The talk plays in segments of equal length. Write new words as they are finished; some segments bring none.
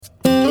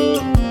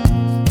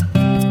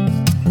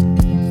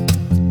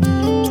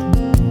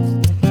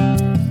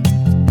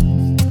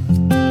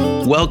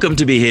Welcome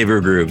to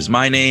Behavioral Grooves.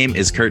 My name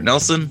is Kurt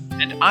Nelson.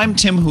 And I'm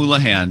Tim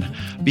Houlihan.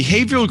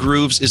 Behavioral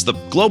Grooves is the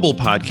global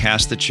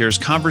podcast that shares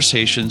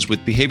conversations with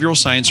behavioral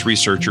science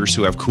researchers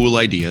who have cool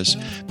ideas,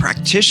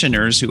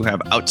 practitioners who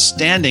have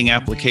outstanding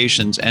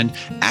applications, and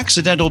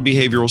accidental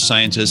behavioral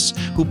scientists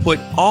who put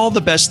all the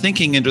best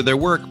thinking into their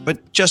work,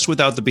 but just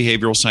without the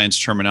behavioral science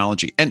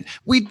terminology. And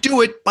we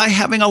do it by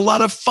having a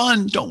lot of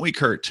fun, don't we,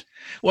 Kurt?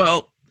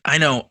 Well, I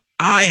know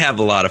I have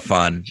a lot of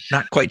fun.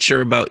 Not quite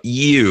sure about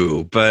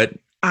you, but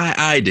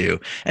I do.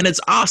 And it's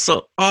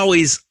also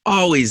always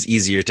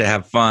easier to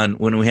have fun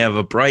when we have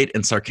a bright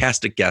and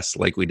sarcastic guest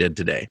like we did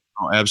today.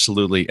 Oh,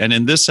 absolutely. And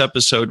in this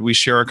episode, we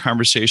share a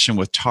conversation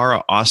with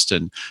Tara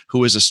Austin,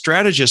 who is a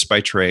strategist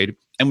by trade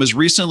and was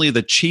recently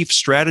the chief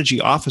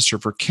strategy officer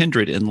for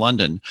Kindred in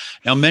London.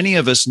 Now, many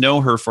of us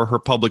know her for her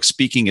public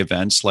speaking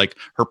events, like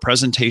her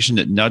presentation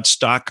at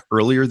Nudstock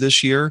earlier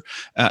this year,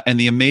 and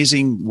the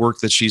amazing work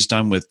that she's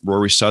done with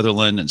Rory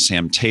Sutherland and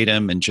Sam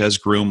Tatum and Jez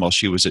Groom while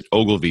she was at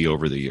Ogilvy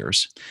over the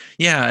years.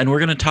 Yeah, and we're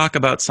going to talk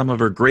about some of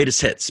her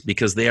greatest hits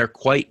because they are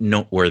quite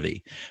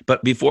noteworthy.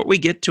 But before we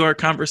get to our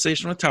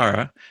conversation with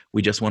Tara,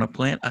 we just want to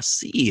plant a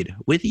seed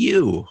with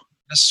you.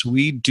 Yes,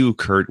 we do,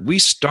 Kurt. We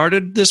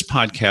started this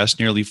podcast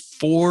nearly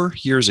 4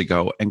 years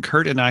ago, and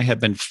Kurt and I have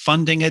been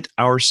funding it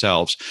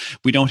ourselves.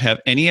 We don't have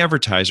any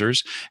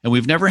advertisers, and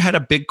we've never had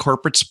a big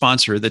corporate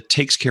sponsor that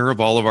takes care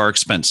of all of our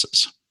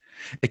expenses.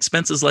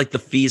 Expenses like the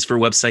fees for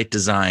website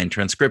design,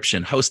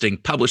 transcription, hosting,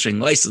 publishing,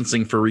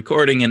 licensing for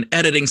recording and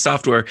editing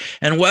software,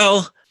 and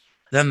well,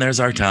 then there's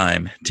our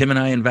time. Tim and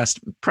I invest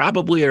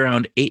probably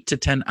around 8 to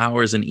 10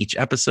 hours in each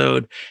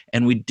episode,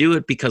 and we do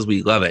it because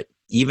we love it.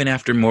 Even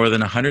after more than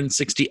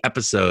 160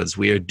 episodes,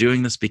 we are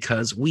doing this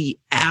because we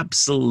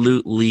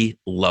absolutely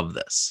love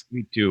this.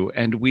 We do.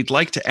 And we'd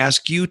like to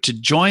ask you to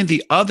join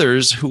the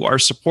others who are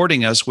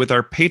supporting us with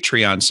our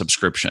Patreon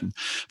subscription.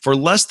 For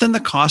less than the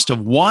cost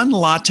of one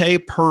latte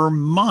per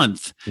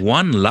month.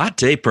 One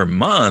latte per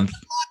month?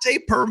 Latte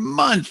per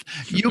month.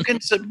 You can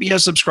be a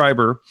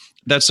subscriber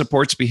that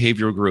supports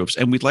Behavioral Grooves.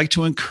 And we'd like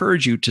to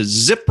encourage you to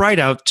zip right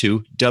out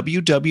to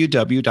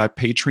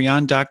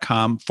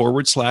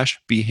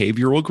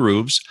www.patreon.com/behavioral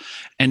grooves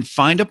and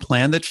find a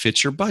plan that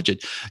fits your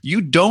budget.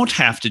 You don't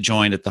have to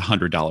join at the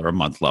 $100 a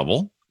month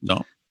level.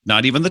 No,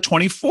 not even the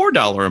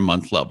 $24 a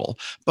month level.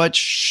 But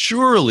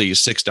surely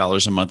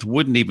 $6 a month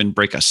wouldn't even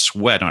break a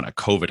sweat on a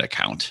COVID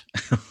account.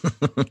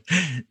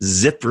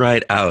 Zip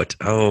right out.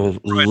 Oh,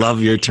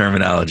 love your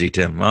terminology,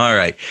 Tim. All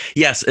right.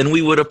 Yes, and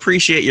we would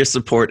appreciate your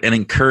support and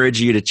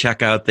encourage you to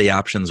check out the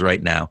options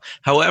right now.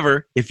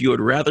 However, if you would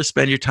rather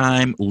spend your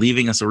time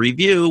leaving us a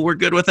review, we're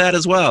good with that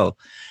as well.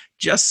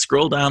 Just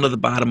scroll down to the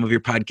bottom of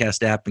your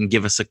podcast app and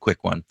give us a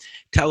quick one.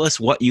 Tell us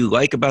what you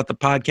like about the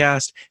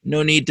podcast.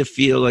 No need to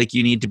feel like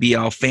you need to be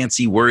all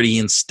fancy, wordy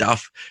and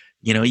stuff.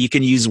 You know, you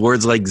can use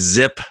words like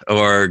zip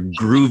or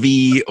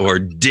groovy or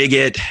dig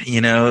it.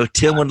 You know,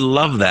 Tim would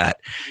love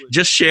that.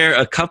 Just share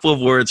a couple of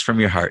words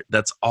from your heart.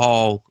 That's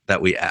all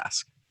that we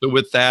ask. So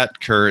with that,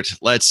 Kurt,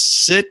 let's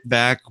sit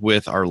back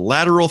with our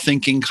lateral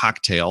thinking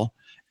cocktail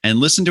and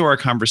listen to our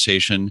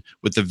conversation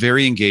with the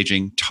very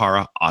engaging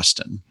Tara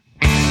Austin.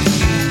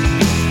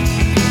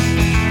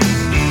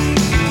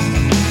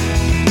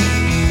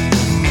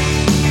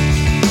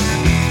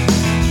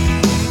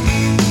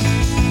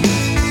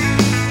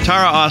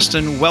 Tara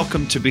Austin,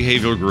 welcome to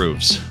Behavioral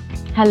Grooves.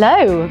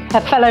 Hello,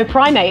 fellow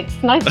primates.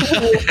 Nice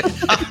to meet you.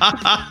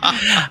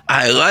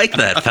 I like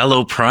that,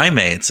 fellow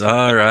primates.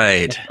 All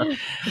right.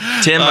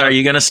 Tim, are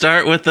you going to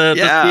start with the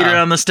theater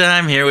on this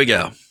time? Here we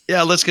go.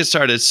 Yeah, let's get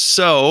started.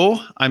 So,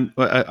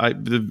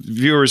 the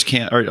viewers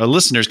can't, or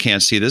listeners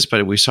can't see this,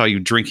 but we saw you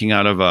drinking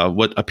out of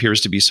what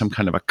appears to be some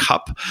kind of a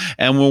cup.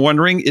 And we're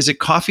wondering, is it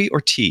coffee or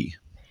tea?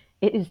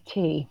 It is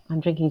tea. I'm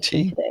drinking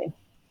tea today.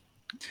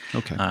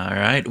 Okay. All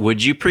right.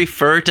 Would you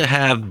prefer to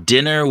have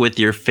dinner with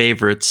your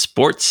favorite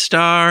sports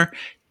star,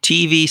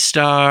 TV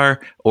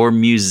star, or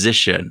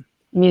musician?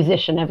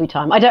 Musician every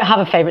time. I don't have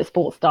a favorite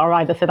sports star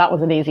either, so that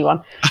was an easy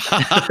one.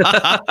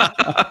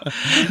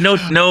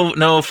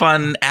 No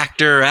fun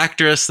actor or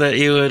actress that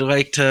you would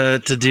like to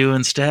do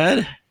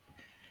instead?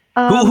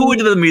 Who would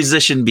the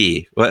musician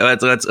be?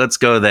 Let's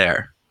go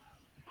there.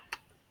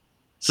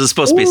 So it's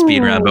supposed to be a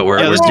speed round, but we're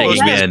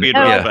digging in.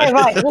 Okay,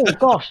 right. Oh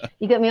gosh,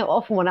 you get me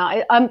off on one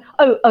now.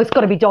 It's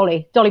got to be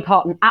Dolly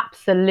Parton.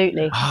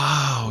 Absolutely.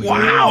 Oh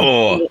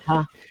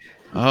wow.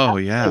 Oh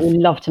yeah. I'd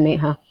love to meet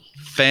her.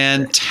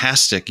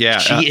 Fantastic. Yeah.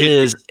 She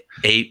is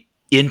a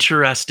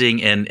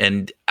interesting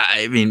and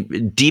I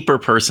mean deeper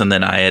person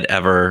than I had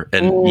ever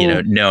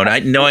known.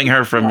 Knowing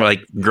her from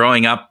like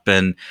growing up,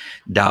 and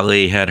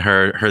Dolly had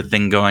her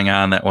thing going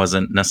on that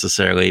wasn't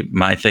necessarily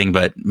my thing,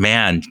 but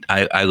man,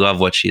 I love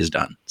what she's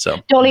done. So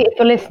Dolly, if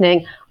you're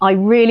listening, I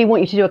really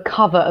want you to do a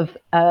cover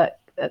of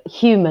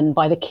Human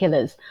by the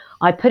Killers.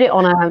 I tried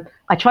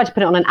to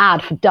put it on an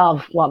ad for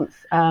Dove once,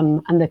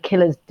 and the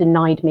Killers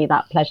denied me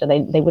that pleasure.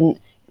 They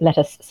wouldn't let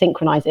us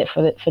synchronize it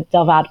for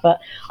Dove ad, but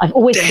I've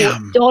always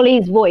thought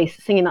Dolly's voice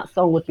singing that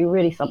song would be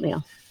really something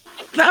else.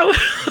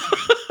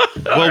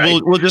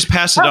 Well, we'll just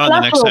pass it That's on the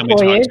next time we talk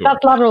to her.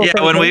 That's lateral.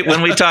 Yeah,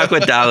 when we talk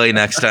with Dolly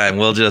next time,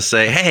 we'll just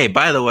say, "Hey,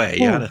 by the way,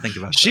 you got to think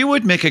about." She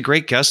would make a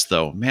great guest,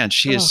 though. Man,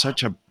 she's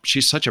such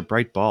a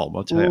bright bulb.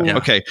 I'll tell you. Yeah.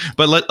 Okay,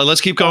 but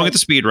let's keep going at the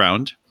speed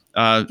round.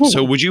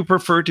 So, would you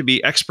prefer to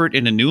be expert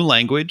in a new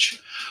language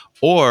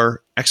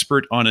or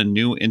expert on a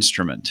new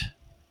instrument?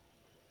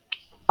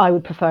 I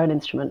would prefer an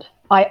instrument.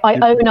 I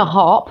own a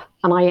harp,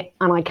 and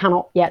I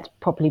cannot yet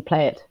properly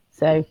play it.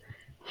 So,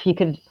 if you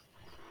could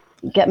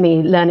get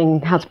me learning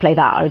how to play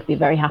that, I would be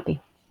very happy.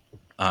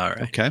 All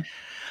right. Okay.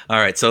 All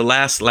right. So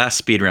last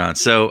speed round.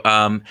 So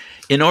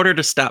in order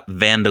to stop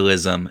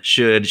vandalism,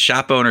 should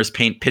shop owners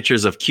paint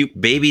pictures of cute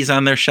babies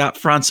on their shop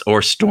fronts or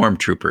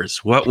stormtroopers?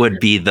 What would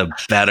be the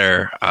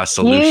better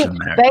solution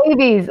Cute there?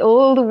 babies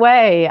all the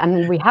way,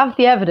 and we have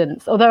the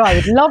evidence. Although I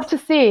would love to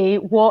see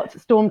what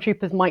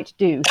stormtroopers might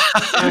do.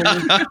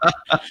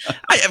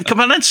 Come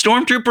on, that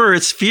stormtrooper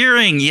is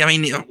fearing. I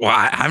mean,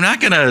 I'm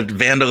not going to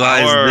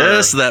vandalize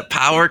this. That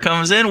power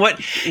comes in. What?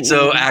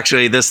 So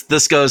actually,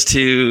 this goes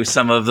to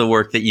some of the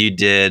work that you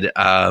did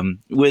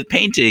with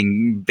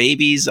painting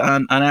babies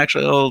on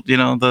actual,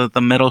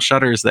 the metal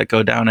shutters that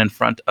go down in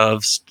front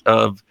of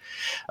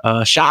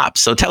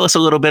shops. So tell us a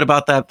little bit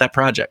about that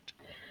project.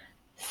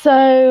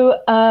 So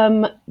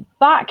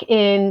back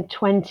in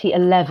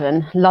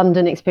 2011,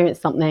 London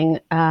experienced something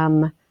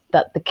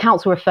that the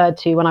council referred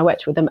to when I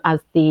worked with them as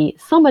the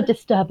summer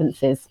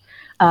disturbances,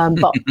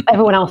 but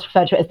everyone else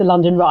referred to it as the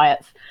London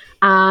riots.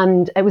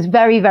 And it was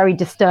very, very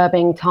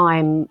disturbing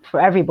time for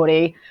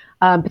everybody,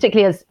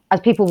 particularly as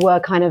people were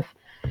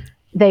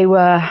they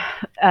were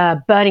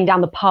burning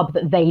down the pub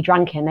that they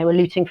drank in. They were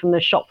looting from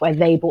the shop where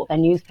they bought their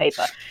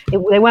newspaper. They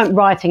weren't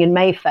rioting in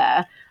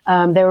Mayfair.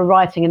 They were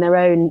rioting in their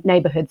own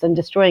neighborhoods and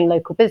destroying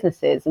local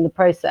businesses in the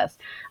process.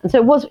 And so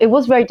it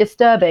was very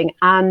disturbing.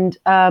 And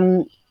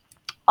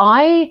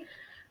I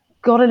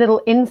got a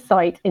little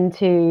insight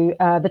into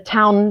the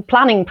town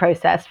planning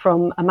process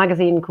from a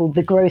magazine called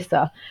The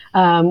Grocer,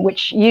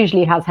 which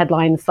usually has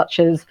headlines such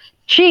as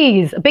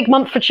 "Cheese, a big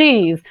month for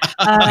cheese."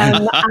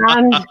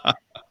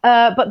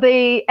 But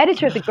the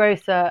editor of The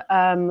Grocer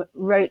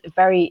wrote a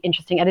very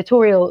interesting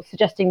editorial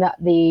suggesting that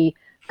the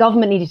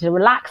government needed to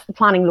relax the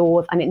planning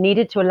laws, and it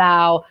needed to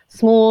allow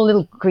small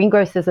little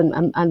greengrocers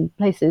and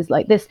places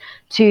like this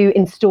to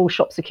install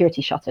shop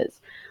security shutters.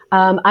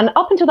 And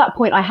up until that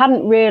point, I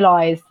hadn't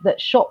realized that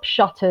shop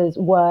shutters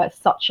were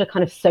such a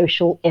kind of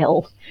social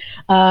ill,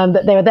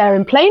 that they were there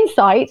in plain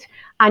sight,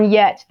 and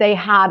yet they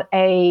had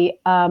a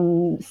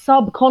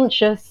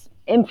subconscious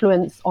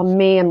influence on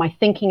me and my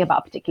thinking about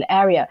a particular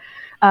area.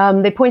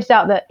 They pointed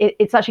out that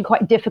it's actually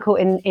quite difficult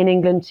in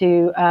England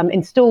to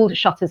install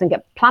shutters and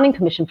get planning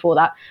permission for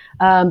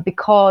that,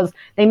 because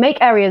they make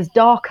areas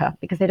darker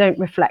because they don't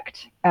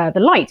reflect the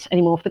light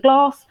anymore off the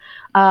glass.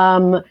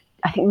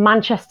 I think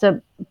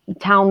Manchester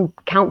Town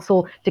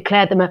Council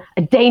declared them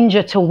a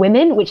danger to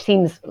women, which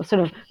seems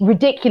sort of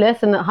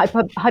ridiculous and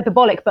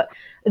hyperbolic. But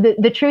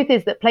the truth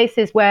is that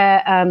places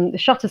where the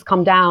shutters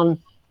come down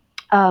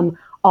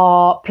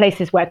are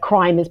places where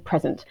crime is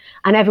present,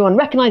 and everyone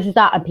recognizes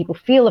that, and people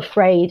feel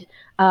afraid,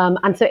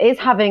 and so it is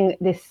having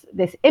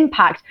this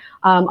impact.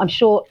 I'm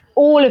sure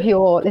all of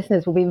your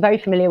listeners will be very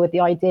familiar with the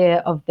idea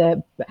of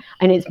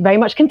and it's very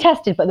much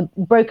contested, but the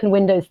broken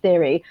windows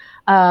theory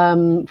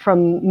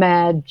from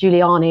Mayor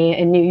Giuliani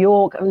in New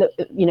York.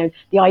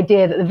 The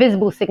idea that the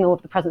visible signal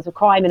of the presence of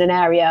crime in an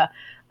area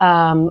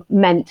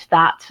meant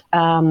that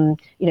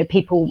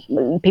people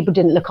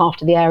didn't look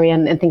after the area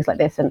and things like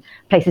this, and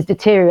places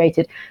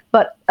deteriorated.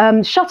 But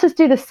shutters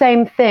do the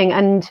same thing,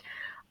 and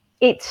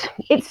it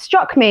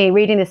struck me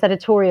reading this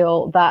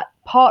editorial that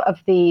part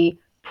of the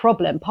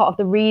problem, part of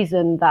the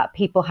reason that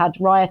people had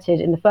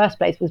rioted in the first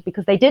place was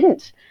because they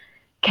didn't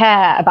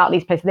care about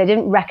these places. They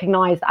didn't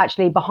recognize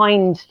actually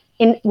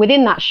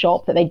within that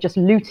shop that they just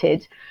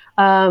looted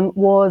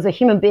was a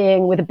human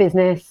being with a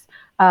business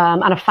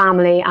and a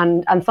family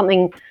and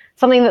something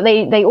that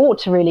they ought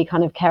to really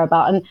kind of care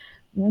about. And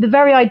the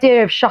very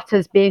idea of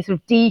shutters being sort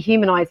of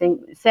dehumanizing,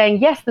 saying,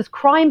 yes, there's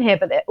crime here,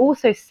 but they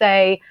also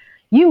say,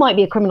 you might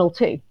be a criminal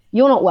too.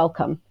 You're not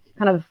welcome.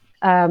 Kind of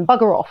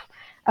bugger off.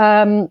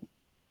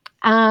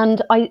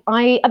 And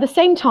I, at the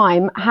same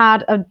time,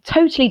 had a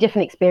totally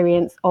different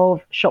experience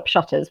of shop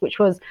shutters, which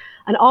was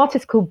an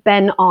artist called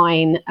Ben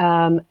Ein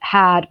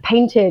had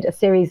painted a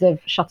series of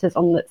shutters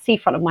on the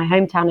seafront of my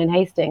hometown in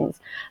Hastings.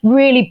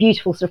 Really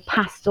beautiful sort of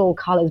pastel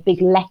colors,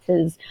 big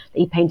letters that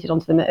he painted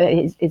onto them.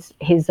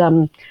 His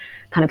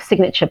kind of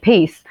signature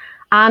piece.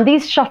 And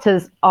these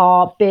shutters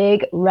are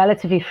big,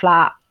 relatively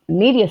flat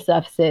media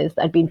surfaces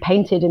that had been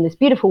painted in this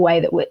beautiful way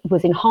that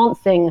was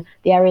enhancing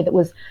the area that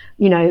was,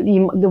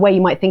 the way you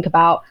might think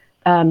about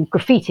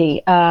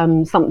graffiti,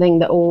 something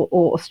that,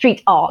 or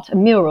street art, a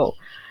mural.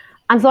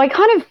 And so I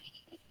kind of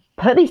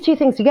put these two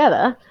things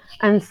together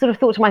and sort of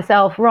thought to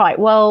myself, right,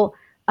 well,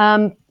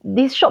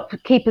 these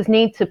shopkeepers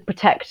need to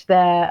protect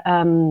their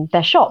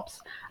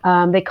shops.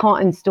 They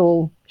can't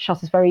install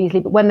shutters very easily,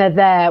 but when they're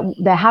there,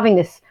 they're having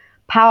this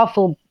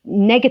powerful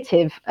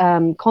negative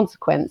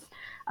consequence.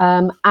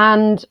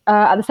 And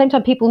at the same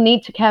time, people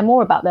need to care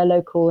more about their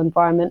local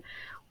environment.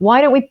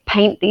 Why don't we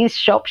paint these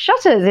shop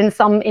shutters in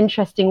some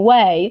interesting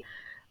way?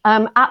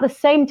 At the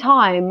same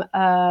time,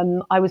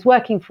 I was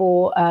working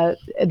for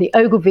the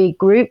Ogilvy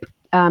Group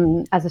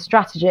as a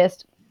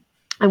strategist,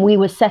 and we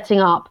were setting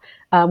up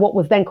what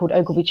was then called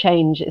Ogilvy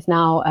Change. It's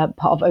now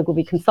part of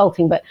Ogilvy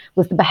Consulting, but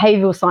was the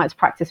behavioural science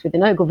practice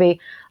within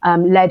Ogilvy,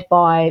 led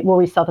by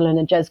Rory Sutherland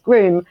and Jez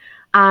Groom.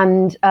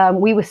 And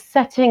we were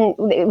setting,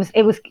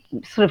 it was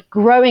sort of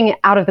growing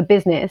out of the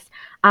business.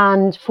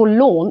 And for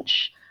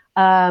launch,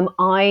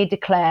 I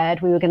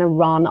declared we were going to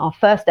run our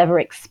first ever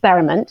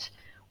experiment,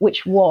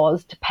 which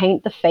was to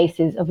paint the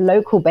faces of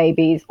local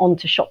babies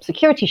onto shop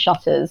security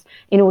shutters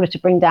in order to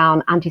bring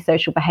down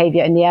antisocial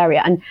behaviour in the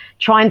area and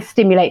try and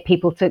stimulate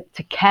people to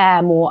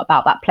care more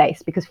about that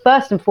place. Because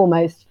first and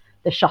foremost,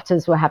 the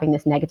shutters were having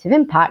this negative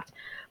impact.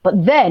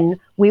 But then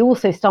we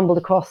also stumbled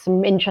across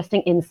some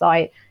interesting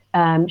insight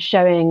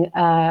showing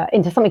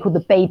into something called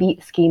the baby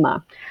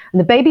schema. And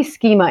the baby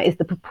schema is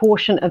the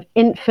proportion of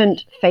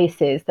infant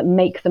faces that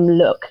make them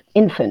look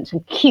infant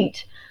and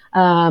cute.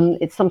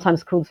 It's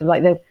sometimes called sort of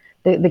like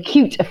the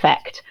cute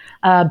effect.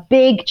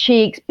 Big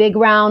cheeks, big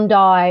round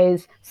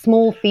eyes,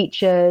 small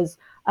features.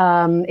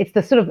 It's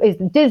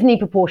the Disney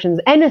proportions.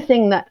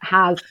 Anything that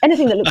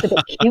looks a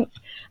bit cute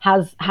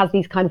has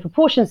these kind of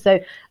proportions. So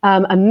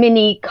a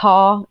mini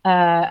car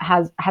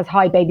has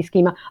high baby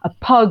schema. A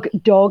pug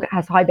dog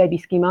has high baby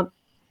schema.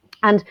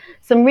 And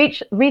some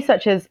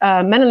researchers,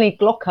 Melanie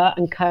Glocker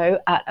and co.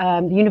 at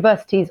the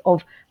universities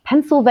of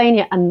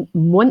Pennsylvania and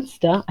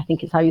Munster, I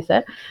think is how you say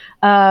it,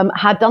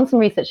 had done some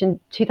research in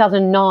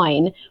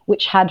 2009,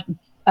 which had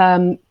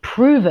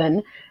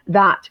proven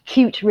that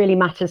cute really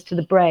matters to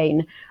the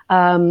brain.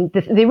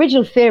 The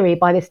original theory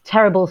by this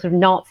terrible sort of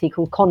Nazi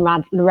called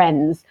Konrad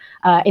Lorenz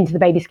into the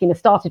baby schema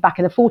started back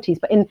in the 40s.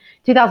 But in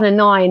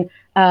 2009,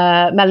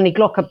 Melanie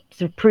Glocker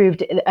sort of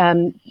proved,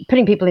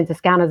 putting people into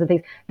scanners and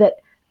things, that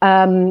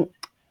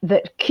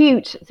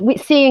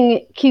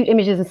seeing cute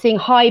images and seeing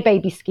high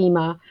baby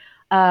schema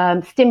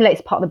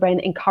stimulates part of the brain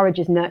that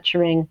encourages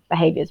nurturing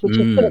behaviors, which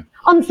is sort of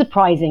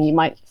unsurprising, you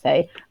might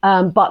say.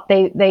 But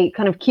they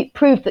kind of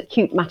proved that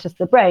cute matters to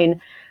the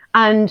brain.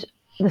 And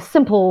the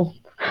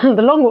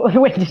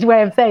long-winded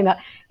way of saying that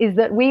is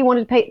that we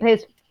wanted to paint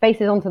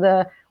faces onto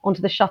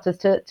the shutters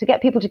to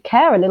get people to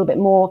care a little bit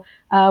more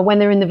when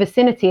they're in the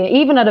vicinity,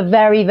 even at a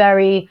very,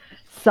 very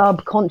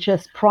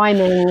subconscious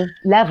priming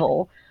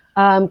level.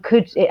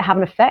 Could it have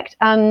an effect?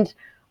 And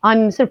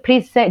I'm sort of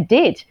pleased to say it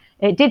did.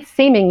 It did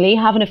seemingly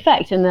have an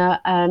effect. And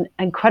an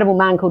incredible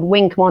man called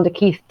Wing Commander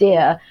Keith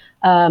Deer,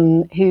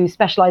 who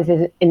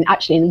specializes in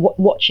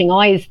watching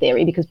eyes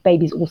theory, because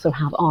babies also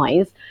have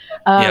eyes.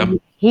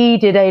 He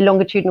did a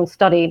longitudinal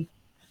study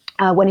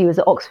when he was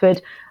at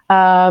Oxford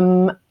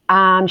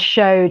and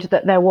showed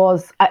that there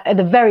was, at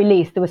the very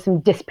least, there was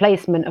some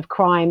displacement of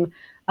crime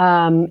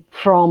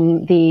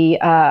from the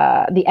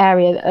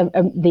area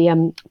of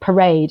the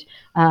parade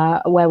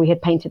where we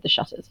had painted the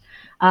shutters.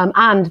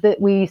 And that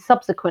we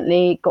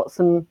subsequently got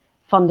some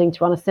funding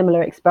to run a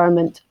similar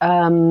experiment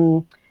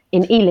in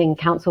Ealing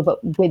Council, but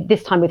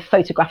this time with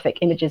photographic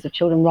images of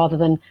children rather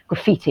than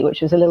graffiti,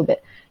 which was a little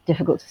bit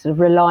difficult to sort of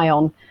rely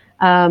on.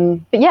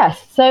 But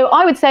yes, so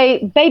I would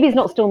say babies,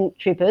 not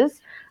stormtroopers,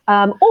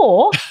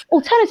 or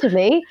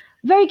alternatively,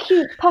 very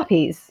cute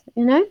puppies,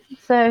 you know?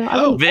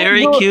 So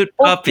very cute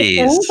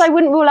puppies. I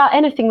wouldn't rule out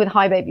anything with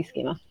high baby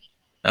schema.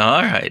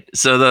 All right.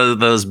 So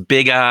those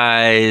big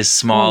eyes,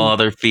 small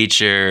other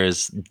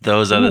features,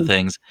 those other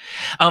things.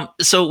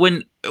 So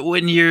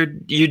when you're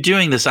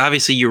doing this,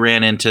 obviously you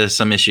ran into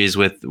some issues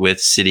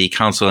with city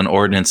council and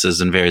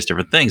ordinances and various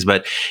different things,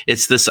 but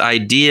it's this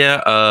idea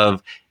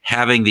of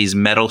having these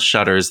metal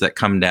shutters that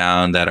come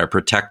down that are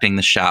protecting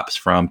the shops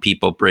from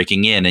people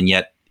breaking in, and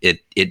yet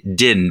it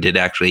didn't. It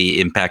actually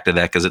impacted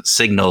that because it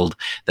signaled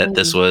that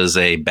this was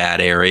a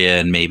bad area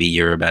and maybe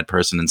you're a bad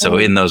person. And so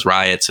in those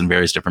riots and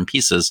various different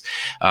pieces,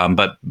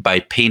 but by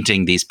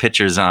painting these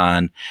pictures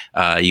on,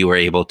 you were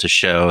able to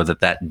show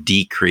that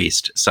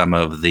decreased some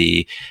of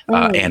the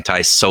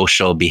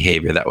antisocial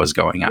behavior that was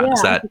going on.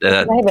 Is that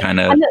kind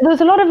of... And there was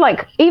a lot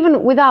of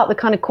even without the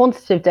kind of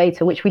quantitative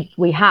data, which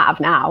we have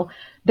now,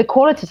 the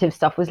qualitative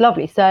stuff was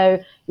lovely. So,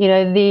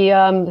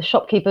 the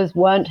shopkeepers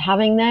weren't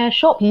having their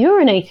shop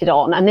urinated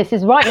on. And this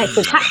is right next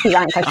to the taxi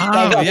rank, I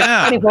should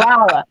say, 24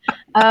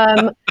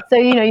 hour. So,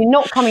 you're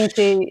not coming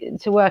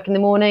to work in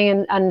the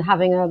morning and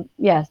having a,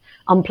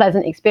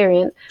 unpleasant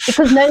experience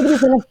because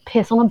nobody's going to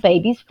piss on a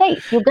baby's face.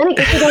 If you're going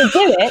to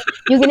do it,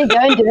 you're going to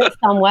go and do it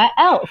somewhere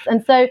else.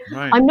 And so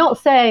I'm not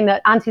saying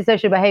that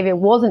antisocial behavior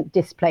wasn't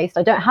displaced.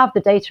 I don't have the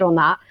data on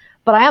that.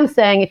 But I am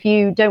saying if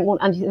you don't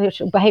want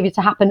antisocial behavior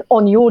to happen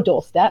on your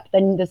doorstep,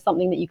 then there's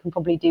something that you can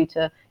probably do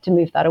to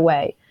move that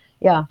away.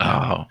 Yeah.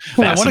 Oh,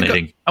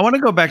 fascinating. I want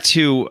to go back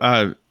to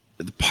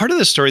part of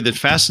the story that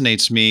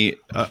fascinates me,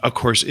 of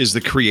course, is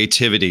the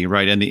creativity,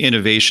 right? And the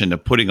innovation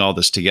of putting all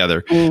this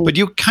together. But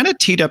you kind of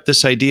teed up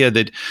this idea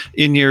that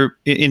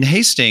in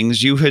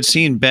Hastings, you had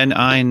seen Ben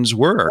Ihn's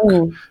work.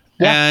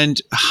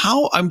 And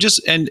how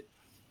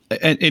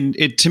and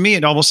it, to me,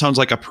 it almost sounds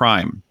like a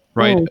prime,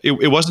 right?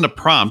 It wasn't a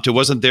prompt. It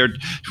wasn't there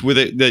with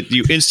it that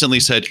you instantly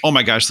said, oh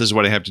my gosh, this is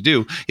what I have to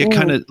do. It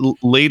kind of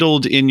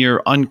ladled in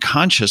your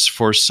unconscious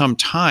for some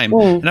time.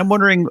 And I'm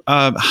wondering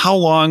how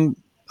long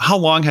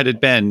had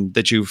it been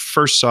that you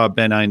first saw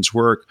Ben Ihn's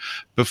work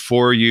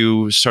before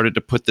you started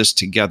to put this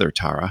together,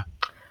 Tara,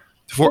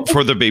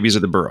 for the Babies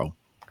of the Burrow?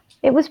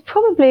 It was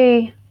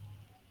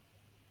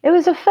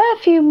a fair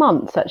few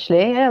months,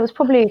 actually. Yeah, it was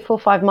probably 4 or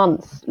 5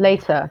 months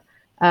later,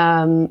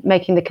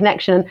 making the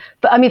connection.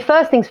 But I mean,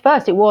 first things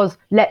first, it was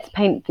let's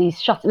paint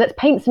these shutters. Let's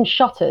paint some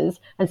shutters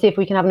and see if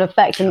we can have an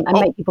effect and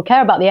make people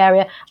care about the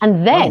area.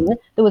 And then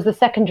there was the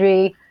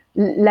secondary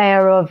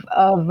layer of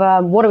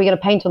what are we going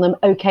to paint on them?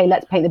 Okay,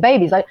 let's paint the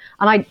babies.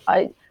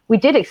 We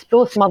did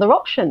explore some other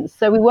options.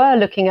 So we were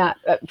looking at,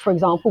 for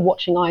example,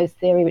 watching eyes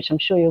theory, which I'm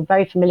sure you're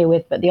very familiar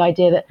with, but the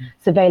idea that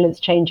surveillance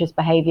changes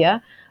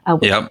behavior,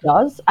 which it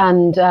does.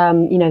 And,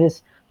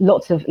 there's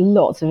lots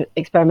of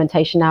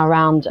experimentation now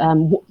around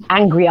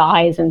angry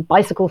eyes and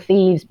bicycle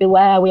thieves,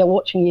 beware, we are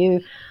watching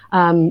you.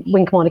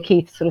 Wing Commander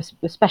Keith sort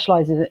of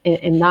specializes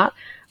in that.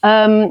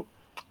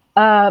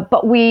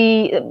 But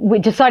we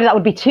decided that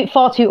would be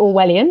far too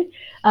Orwellian.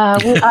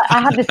 I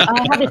had this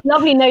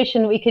lovely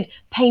notion that we could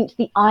paint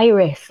the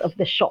iris of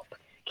the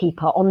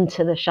shopkeeper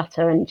onto the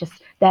shutter and just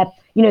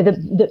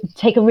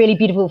take a really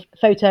beautiful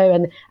photo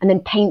and then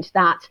paint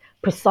that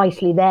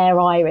precisely their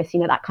iris,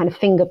 that kind of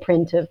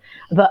fingerprint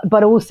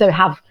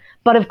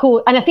but of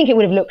course, and I think it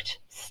would have looked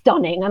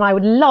stunning, and I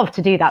would love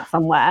to do that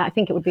somewhere. I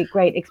think it would be a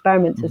great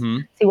experiment to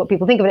see what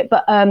people think of it.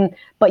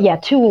 But yeah,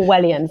 too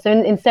Orwellian. So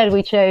instead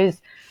we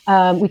chose.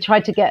 We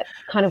tried to get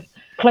kind of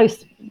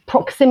close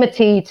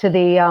proximity to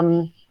the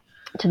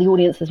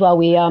audience as well.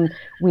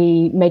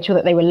 We made sure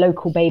that they were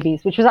local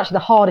babies, which was actually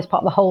the hardest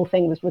part of the whole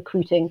thing, was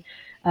recruiting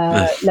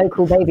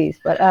local babies.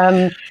 But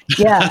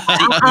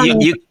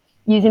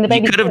using the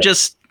babies.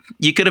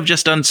 You could have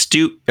just done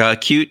cute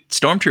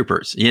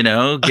stormtroopers,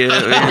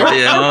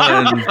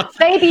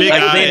 baby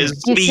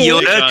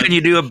Yoda. Can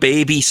you do a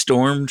baby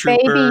stormtrooper?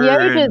 Baby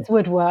Yodas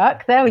would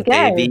work. There we go.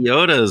 Baby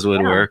Yodas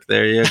would work.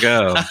 There you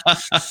go.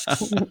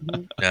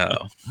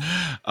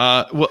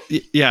 I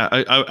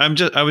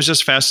was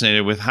just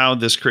fascinated with how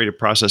this creative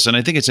process, and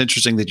I think it's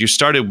interesting that you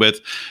started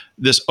with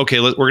this. Okay,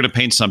 we're going to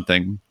paint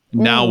something.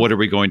 Now, what are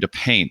we going to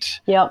paint?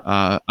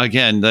 Yeah.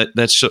 Again,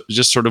 that's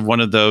just sort of one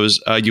of those,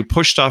 you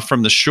pushed off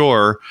from the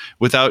shore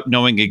without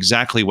knowing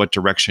exactly what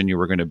direction you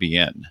were going to be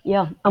in.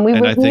 Yeah. And we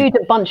reviewed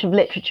a bunch of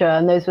literature,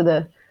 and those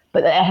were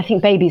but I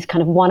think babies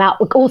kind of won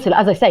out. Also,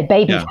 as I say,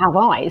 babies have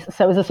eyes.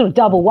 So it was a sort of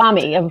double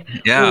whammy of.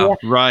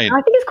 Right.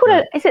 I think it's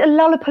called is it a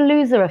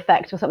Lollapalooza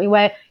effect or something,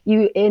 where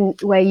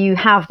you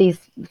have these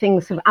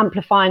things sort of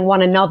amplifying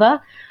one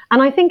another.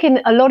 And I think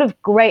in a lot of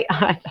great,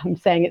 I'm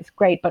saying it's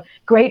great, but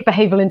great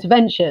behavioral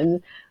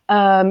interventions,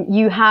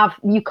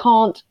 you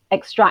can't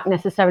extract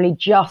necessarily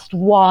just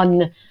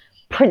one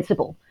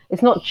principle.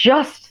 It's not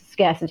just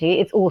scarcity,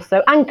 it's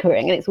also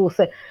anchoring. And it's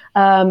also,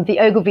 the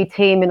Ogilvy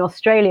team in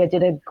Australia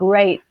did a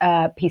great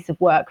piece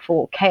of work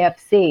for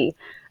KFC.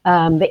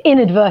 They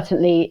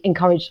inadvertently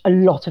encouraged a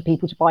lot of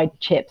people to buy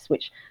chips,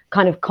 which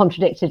kind of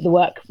contradicted the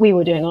work we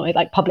were doing on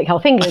like Public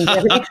Health England and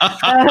everything.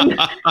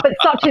 But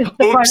such is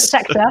the private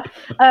sector.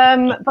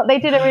 But they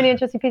did a really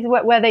interesting piece of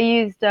work where they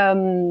used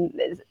the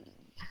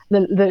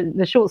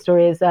short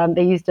story is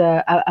they used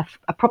a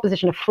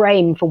proposition, a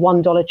frame for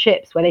 $1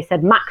 chips, where they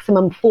said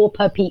maximum 4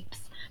 per peeps,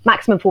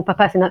 maximum 4 per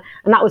person, and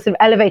that was sort of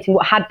elevating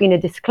what had been a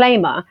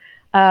disclaimer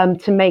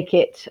to make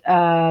it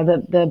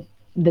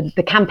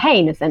the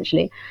campaign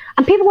essentially.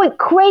 And people went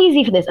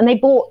crazy for this, and they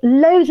bought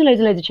loads and loads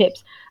and loads of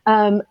chips.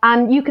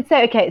 And you could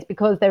say, okay, it's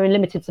because they're in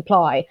limited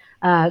supply,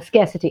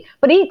 scarcity.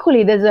 But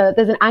equally, there's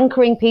an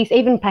anchoring piece,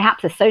 even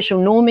perhaps a social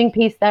norming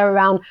piece there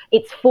around.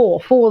 It's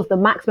 4. 4 is the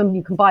maximum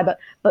you can buy, but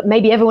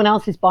maybe everyone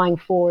else is buying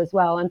 4 as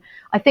well. And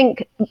I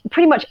think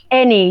pretty much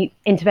any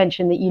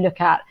intervention that you look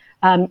at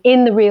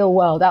in the real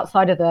world,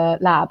 outside of the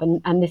lab,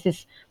 and this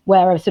is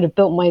where I've sort of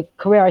built my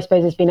career, I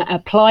suppose, has been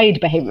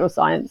applied behavioral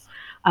science,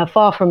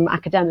 far from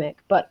academic.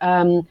 But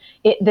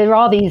there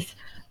are these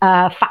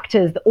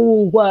factors that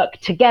all work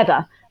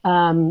together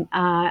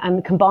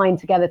and combine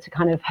together to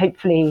kind of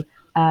hopefully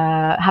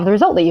have the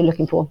result that you're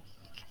looking for.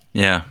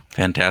 Yeah,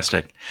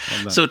 fantastic.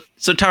 So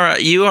Tara,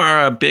 you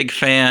are a big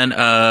fan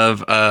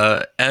of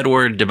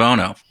Edward de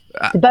Bono.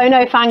 De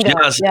Bono fangirl.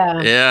 Yes,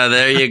 yeah,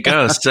 there you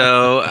go.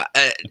 So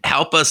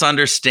help us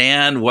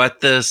understand what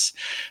this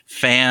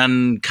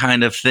fan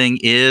kind of thing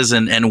is,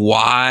 and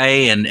why,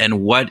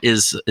 and what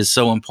is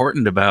so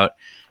important about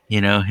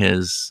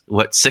his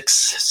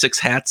six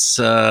hats,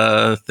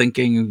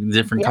 thinking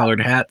different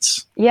colored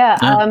hats.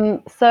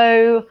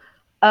 So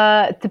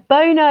de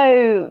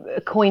Bono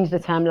coined the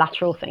term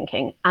lateral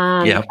thinking,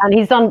 and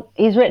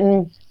he's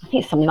written, I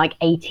think it's something like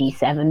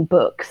 87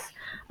 books,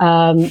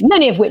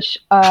 many of which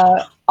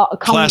are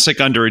classic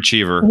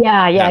underachiever.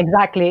 Yeah,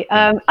 exactly.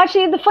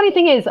 Actually, the funny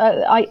thing is,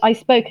 I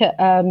spoke at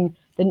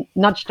the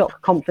Nudge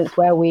Stock conference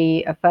where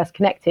we first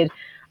connected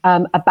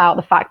about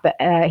the fact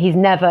that he's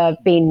never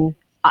been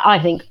I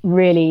think,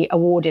 really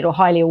awarded or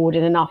highly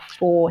awarded enough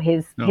for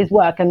his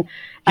work. And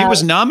he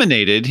was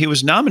nominated. He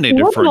was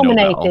nominated for a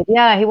Nobel.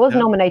 Yeah, he was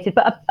nominated.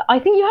 But I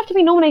think you have to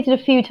be nominated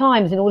a few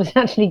times in order to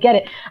actually get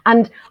it.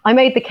 And I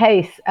made the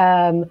case,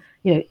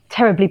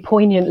 terribly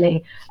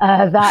poignantly,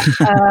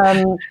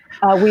 that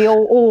we are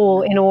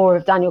all in awe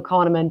of Daniel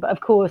Kahneman. But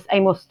of course,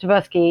 Amos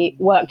Tversky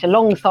worked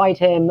alongside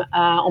him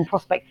on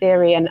prospect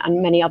theory and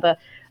many other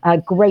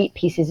great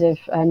pieces of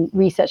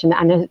research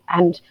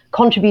and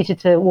contributed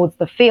towards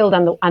the field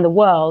and the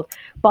world.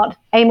 But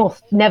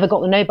Amos never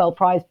got the Nobel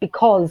Prize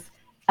because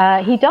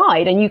he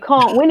died, and you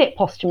can't win it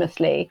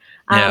posthumously.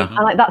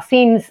 And that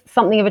seems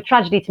something of a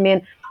tragedy to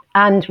me.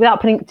 And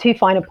without putting too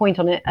fine a point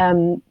on it,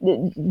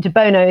 De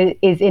Bono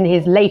is in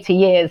his later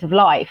years of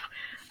life.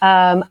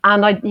 And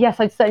I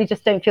certainly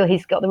just don't feel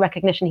he's got the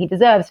recognition he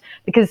deserves,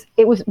 because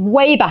it was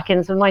way back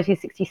in sort of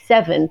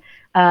 1967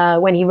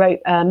 when he wrote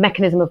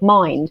Mechanism of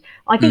Mind.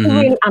 I think he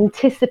really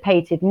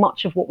anticipated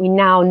much of what we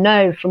now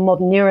know from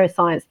modern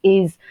neuroscience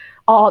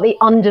are the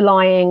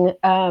underlying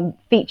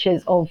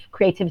features of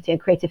creativity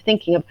and creative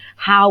thinking, of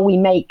how we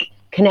make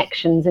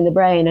connections in the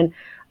brain.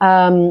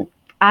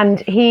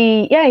 And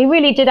he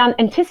really did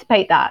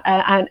anticipate that.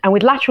 And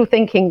with lateral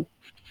thinking,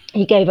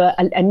 he gave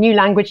a new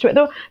language to it.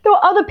 There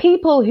were other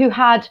people who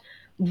had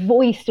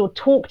voiced or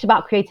talked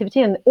about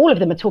creativity, and all of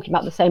them are talking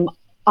about the same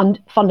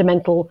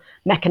fundamental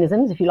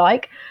mechanisms, if you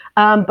like.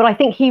 But I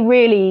think he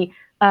really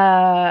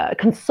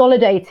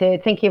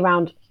consolidated thinking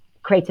around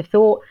creative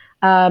thought.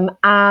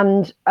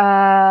 And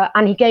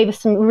he gave us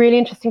some really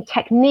interesting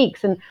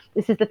techniques. And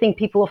this is the thing,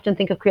 people often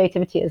think of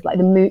creativity as like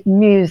the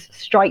muse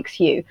strikes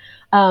you.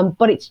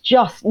 But it's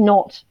just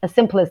not as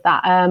simple as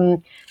that.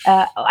 And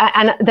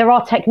there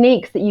are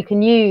techniques that you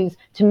can use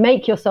to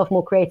make yourself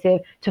more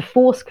creative, to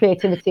force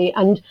creativity.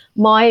 And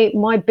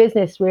my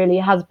business really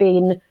has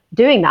been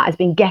doing that, has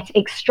been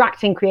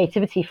extracting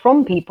creativity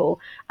from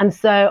people. And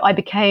so I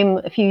became,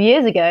 a few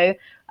years ago,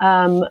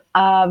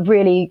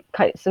 really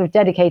sort of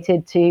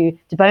dedicated to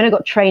De Bono,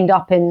 got trained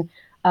up in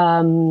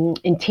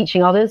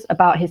teaching others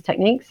about his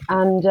techniques.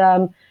 And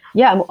I'm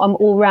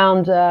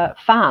all-round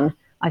fan,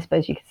 I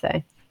suppose you could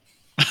say.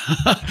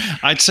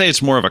 I'd say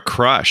it's more of a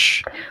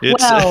crush.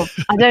 Well,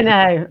 I don't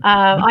know.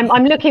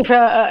 I'm looking for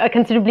a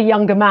considerably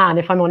younger man,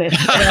 if I'm honest.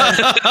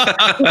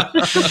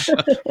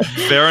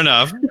 Fair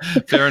enough.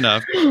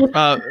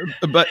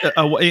 But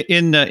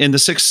in the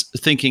Six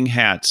Thinking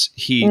Hats,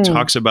 he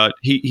talks about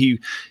he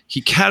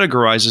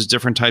categorizes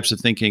different types of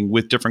thinking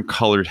with different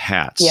colored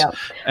hats. Yeah.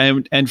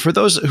 And for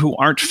those who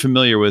aren't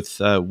familiar with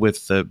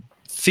the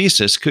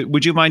thesis,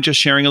 would you mind just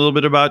sharing a little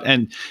bit about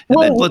and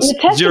then let's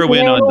zero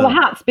in on all the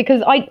hats,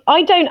 because I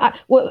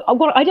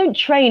don't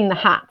train the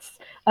hats.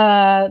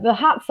 The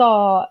hats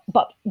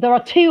but there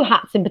are two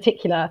hats in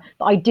particular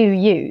that I do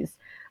use.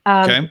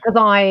 Because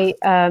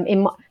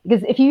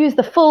because if you use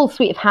the full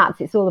suite of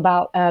hats, it's all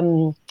about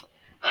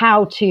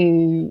how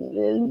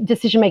to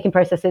decision-making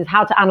processes,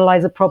 how to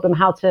analyze a problem,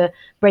 how to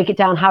break it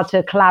down, how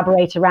to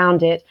collaborate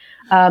around it.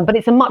 But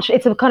it's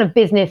a kind of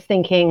business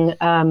thinking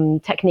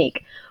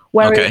technique.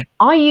 Whereas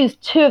I use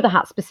two of the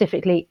hats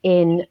specifically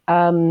in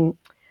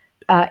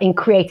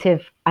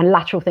creative and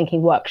lateral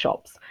thinking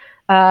workshops.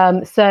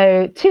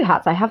 So two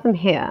hats, I have them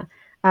here.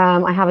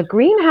 I have a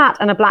green hat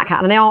and a black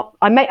hat, and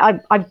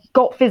I've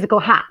got physical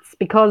hats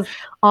because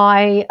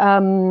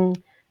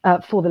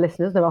for the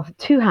listeners, there are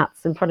two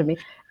hats in front of me,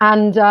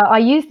 and I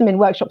use them in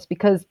workshops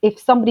because if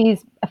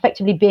somebody's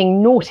effectively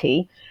being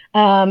naughty,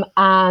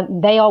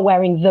 and they are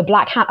wearing the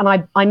black hat,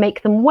 and I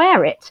make them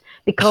wear it,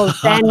 because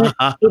then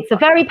it's a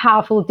very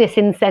powerful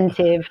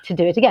disincentive to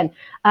do it again.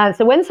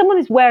 So when someone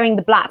is wearing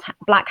the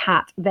black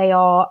hat, they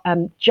are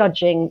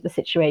judging the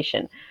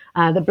situation.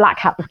 The black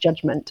hat of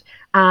judgment.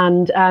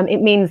 And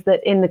it means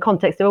that in the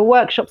context of a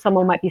workshop,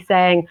 someone might be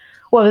saying,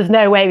 well, there's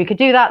no way we could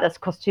do that. That's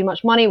cost too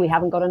much money. We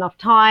haven't got enough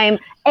time.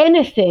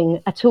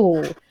 Anything at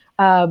all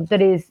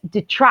that is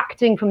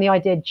detracting from the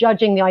idea,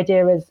 judging the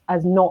idea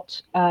as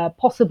not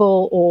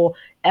possible, or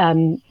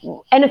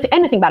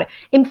anything about it.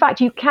 In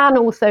fact, you can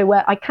also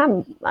I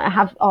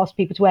have asked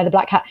people to wear the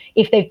black hat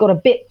if they've got a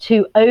bit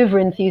too over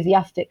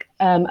enthusiastic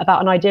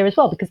about an idea as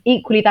well, because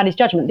equally that is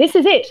judgment. This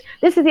is it.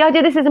 This is the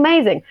idea. This is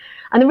amazing.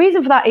 And the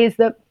reason for that is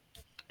that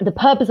the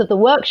purpose of the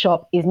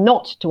workshop is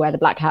not to wear the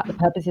black hat. The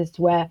purpose is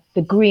to wear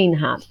the green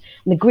hat.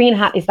 And the green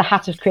hat is the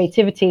hat of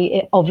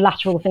creativity, of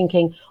lateral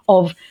thinking,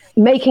 of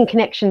making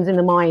connections in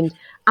the mind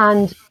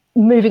and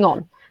moving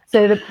on.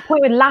 So the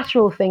point with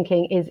lateral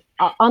thinking is,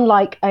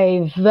 unlike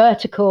a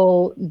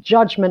vertical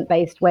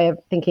judgment-based way of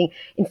thinking,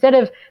 instead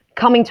of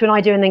coming to an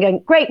idea and then going,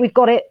 great, we've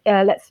got it,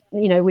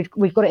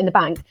 we've got it in the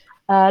bank.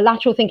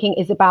 Lateral thinking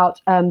is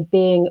about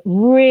being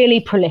really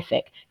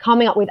prolific,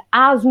 coming up with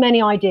as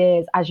many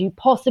ideas as you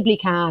possibly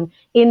can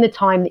in the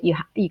time that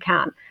you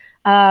can,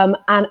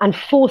 and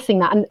forcing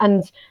that.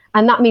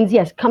 And that means,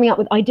 yes, coming up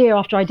with idea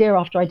after idea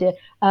after idea.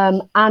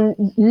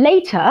 And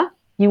later,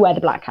 you wear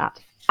the black hat.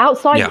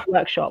 Outside of the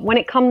workshop, when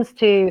it comes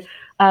to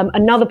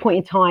another point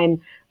in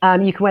time,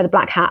 you can wear the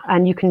black hat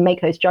and you can make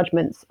those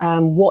judgments.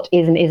 What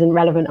is and isn't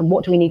relevant, and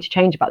what do we need to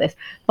change about this?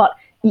 But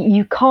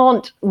you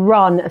can't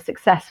run a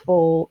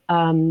successful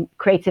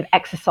creative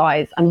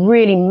exercise and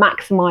really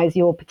maximize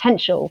your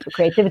potential for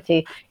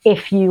creativity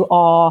if you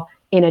are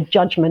in a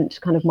judgment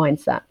kind of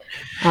mindset.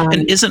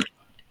 And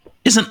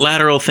isn't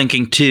lateral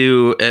thinking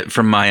too,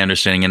 from my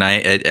understanding,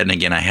 and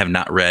again, I have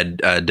not read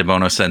De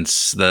Bono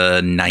since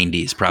the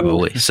 90s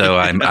probably, so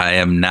I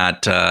am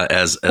not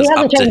as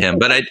up to him,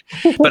 but I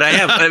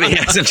have. I mean, he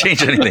hasn't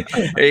changed anything.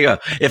 There you go.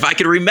 If I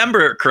could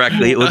remember it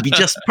correctly, it would be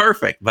just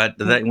perfect. But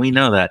we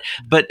know that.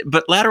 But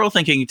lateral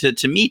thinking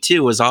to me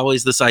too was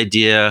always this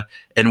idea,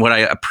 and what I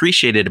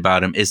appreciated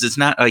about him is it's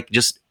not like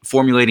just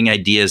formulating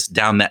ideas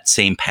down that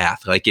same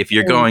path. Like if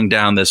you're going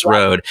down this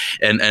road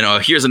and oh,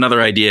 here's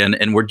another idea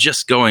and we're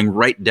just going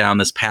right down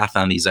this path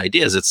on these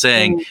ideas. It's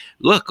saying,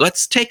 look,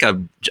 let's take a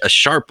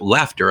sharp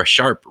left or a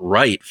sharp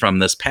right from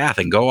this path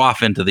and go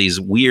off into these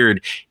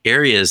weird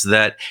areas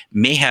that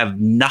may have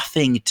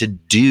nothing to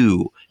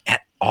do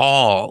at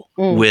all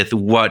with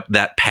what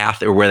that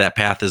path or where that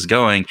path is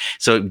going.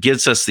 So it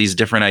gives us these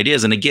different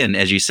ideas. And again,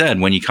 as you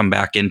said, when you come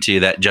back into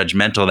that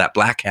judgmental, that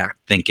black hat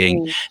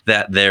thinking,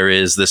 that there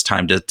is this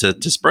time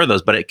to spur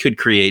those, but it could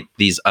create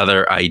these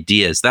other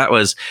ideas. That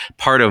was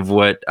part of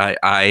what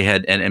I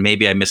had, and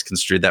maybe I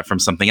misconstrued that from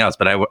something else,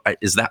 but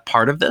is that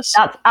part of this?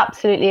 That's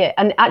absolutely it.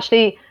 And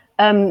actually,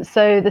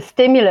 so the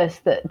stimulus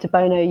that De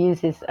Bono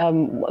uses,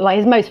 like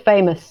his most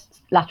famous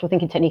lateral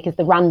thinking technique is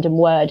the random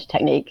word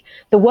technique.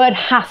 The word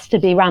has to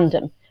be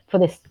random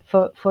for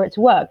it to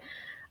work.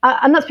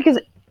 And that's because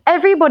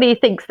everybody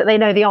thinks that they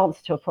know the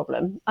answer to a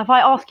problem. If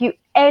I ask you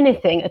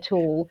anything at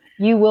all,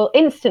 you will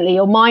instantly,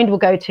 your mind will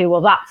go to,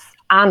 well, that's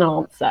an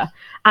answer.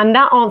 And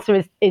that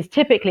answer is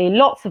typically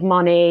lots of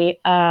money,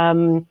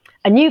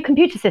 a new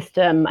computer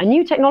system, a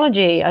new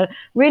technology, a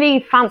really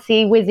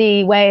fancy,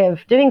 whizzy way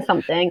of doing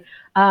something.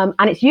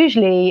 And it's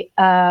usually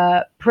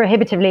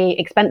prohibitively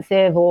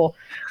expensive, or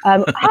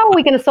how are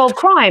we going to solve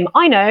crime?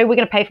 I know, we're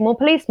going to pay for more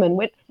policemen.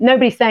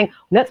 Nobody's saying,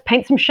 let's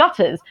paint some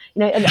shutters.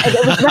 But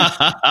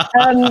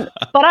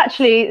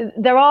actually,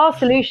 there are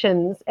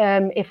solutions.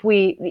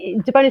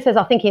 De Bono says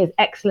our thinking is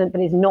excellent,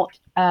 but is not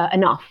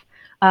enough.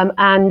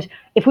 And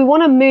if we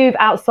want to move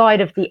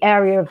outside of the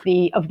area of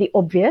the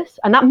obvious,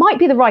 and that might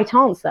be the right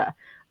answer,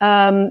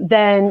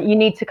 then you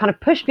need to kind of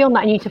push beyond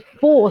that. You need to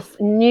force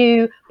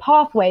new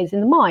pathways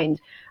in the mind,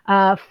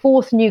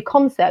 force new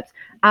concepts.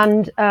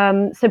 And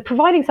so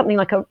providing something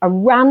like a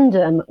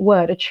random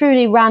word, a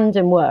truly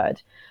random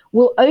word,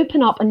 will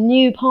open up a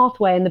new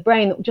pathway in the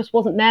brain that just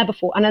wasn't there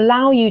before and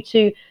allow you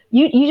to,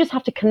 you just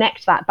have to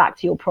connect that back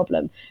to your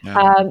problem.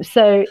 Yeah.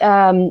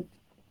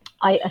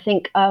 I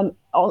think on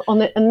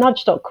a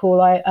Nudge.doc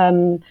call,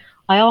 I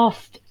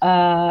asked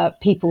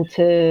people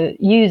to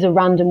use a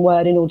random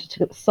word in order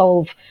to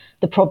solve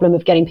the problem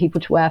of getting people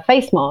to wear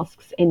face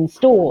masks in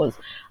stores.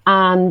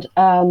 And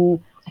I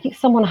think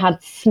someone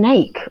had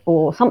snake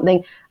or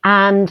something,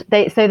 and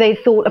they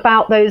thought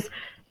about those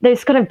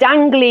kind of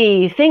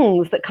dangly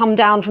things that come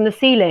down from the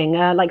ceiling,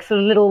 like sort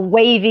of little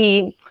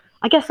wavy,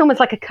 I guess almost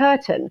like a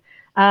curtain.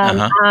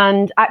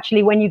 And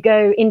actually, when you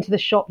go into the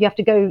shop, you have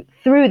to go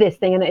through this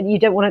thing, and you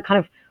don't want to kind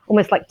of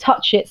almost like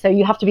touch it. So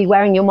you have to be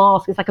wearing your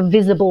mask. It's like a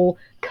visible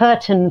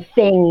curtain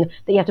thing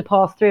that you have to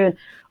pass through. And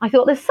I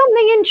thought there's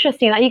something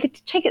interesting that you could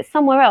take it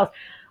somewhere else.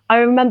 I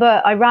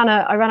remember I ran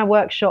a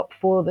workshop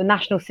for the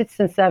National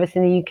Citizen Service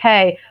in the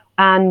UK,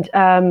 and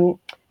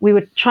we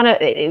were trying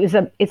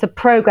to. It's a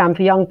program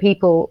for young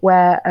people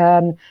where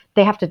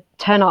they have to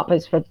turn up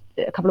as for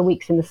a couple of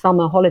weeks in the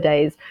summer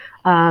holidays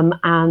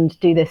and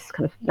do this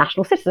kind of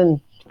national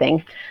citizen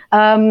thing.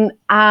 And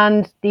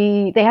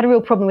they had a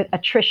real problem with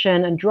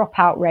attrition and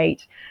dropout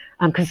rate,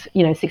 because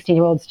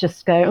 16-year-olds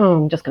just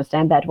go, I'm just going to stay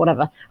in bed,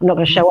 whatever. I'm not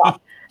going to show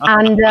up.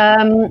 And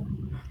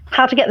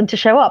how to get them to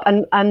show up.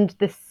 And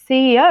the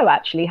CEO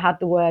actually had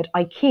the word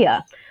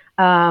IKEA.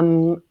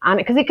 And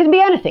because it could be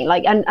anything,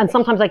 like, and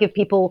sometimes I give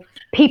people,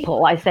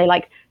 I say,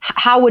 like,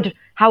 how would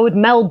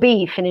Mel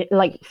B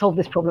solve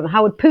this problem?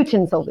 How would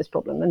Putin solve this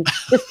problem? And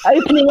just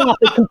opening up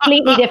a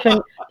completely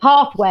different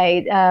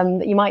pathway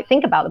that you might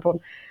think about the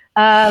problem.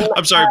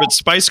 I'm sorry, but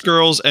Spice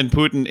Girls and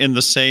Putin in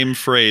the same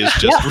phrase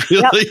just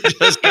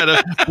just kind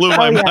of blew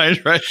my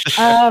mind, right?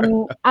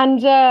 So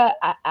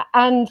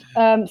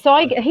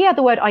he had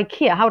the word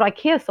IKEA. How would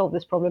IKEA solve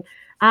this problem?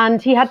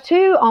 And he had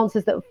two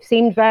answers that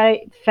seemed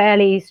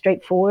fairly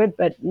straightforward,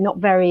 but not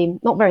very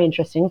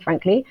interesting,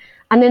 frankly.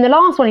 And then the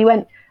last one, he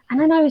went, and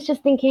then I was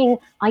just thinking,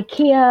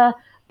 IKEA,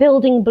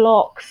 building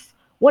blocks.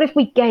 What if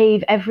we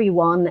gave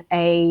everyone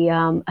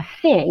a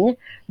thing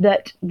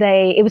that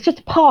it was just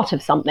a part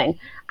of something,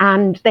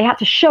 and they had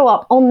to show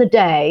up on the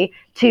day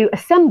to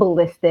assemble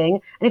this thing.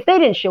 And if they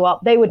didn't show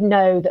up, they would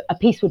know that a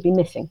piece would be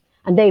missing,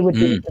 and they would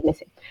be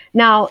missing.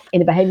 Now, in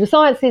the behavioral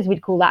sciences,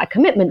 we'd call that a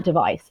commitment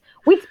device.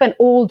 We'd spent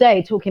all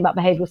day talking about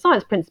behavioral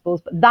science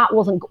principles, but that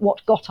wasn't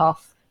what got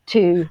us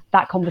to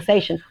that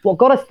conversation. What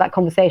got us to that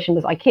conversation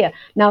was IKEA.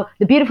 Now,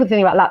 the beautiful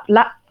thing about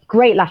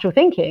great lateral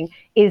thinking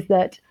is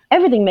that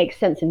everything makes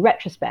sense in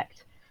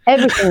retrospect.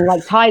 Everything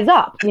ties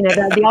up.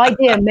 The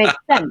idea makes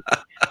sense.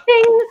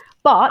 Ding,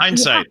 But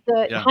hindsight,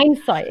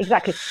 hindsight,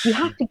 exactly. You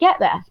have to get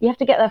there. You have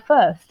to get there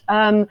first.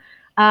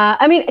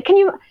 I mean, can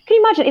you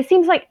imagine? It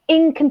seems like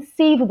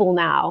inconceivable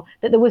now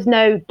that there was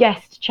no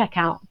guest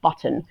checkout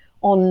button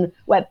on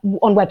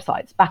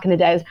websites back in the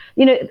days.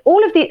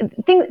 All of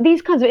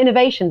these kinds of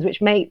innovations,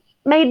 which made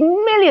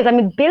millions, I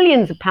mean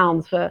billions of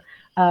pounds for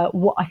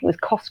what I think was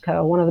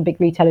Costco, one of the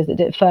big retailers that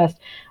did it first,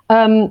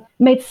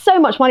 made so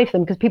much money for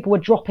them because people were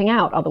dropping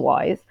out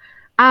otherwise.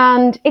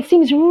 And it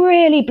seems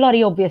really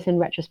bloody obvious in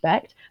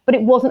retrospect, but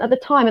it wasn't at the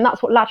time. And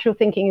that's what lateral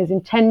thinking is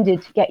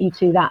intended to get you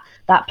to,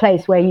 that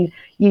place where you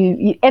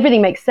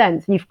everything makes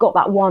sense and you've got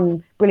that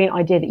one brilliant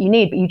idea that you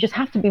need, but you just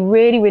have to be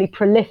really, really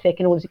prolific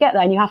in order to get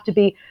there. And you have to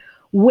be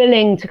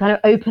willing to kind of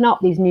open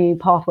up these new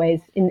pathways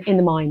in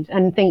the mind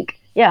and think,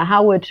 yeah,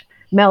 how would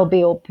Mel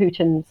B or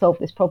Putin solve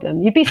this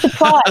problem? You'd be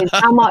surprised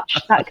how much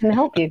that can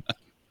help you.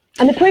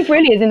 And the proof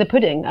really is in the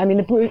pudding. I mean,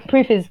 the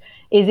proof is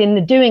in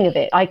the doing of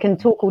it. I can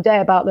talk all day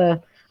about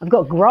I've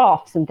got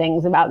graphs and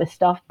things about this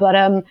stuff, but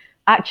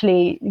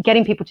actually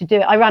getting people to do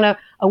it. I ran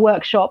a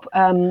workshop.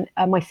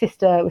 My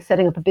sister was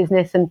setting up a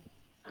business, and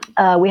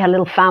we had a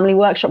little family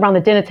workshop around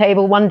the dinner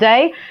table one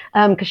day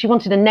because she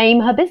wanted to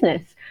name her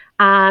business.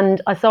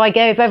 And so I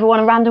gave everyone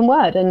a random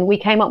word, and we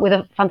came up with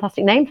a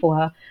fantastic name for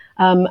her.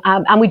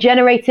 And we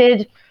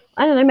generated,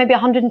 I don't know, maybe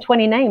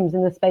 120 names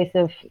in the space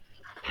of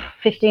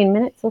 15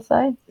 minutes or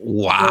so.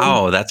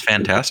 Wow, that's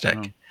fantastic.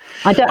 Wow.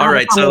 I don't All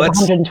right, so let's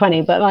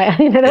 120, but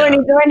there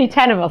were only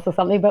 10 of us or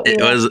something. But it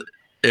was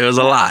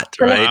a lot,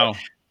 right? Wow.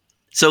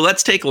 So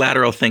let's take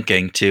lateral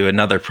thinking to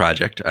another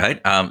project, right?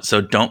 So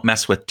don't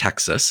mess with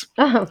Texas.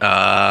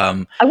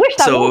 I wish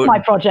that was my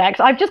project.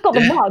 I've just got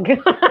the mug.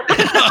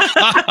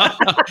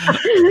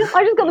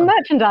 I just got the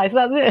merchandise.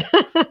 That's it.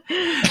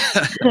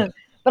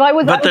 But I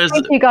was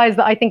saying to you guys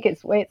that I think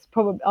it's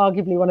probably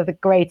arguably one of the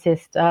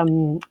greatest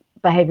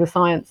behavioral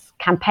science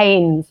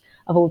campaigns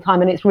of all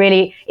time, and it's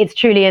truly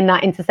in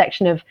that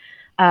intersection of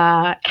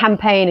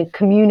campaign and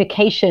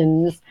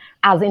communications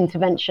as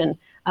intervention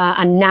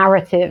and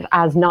narrative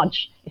as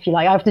nudge, if you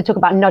like. I have to talk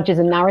about nudges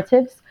and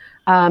narratives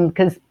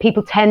because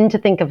people tend to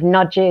think of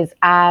nudges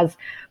as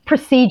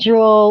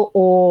procedural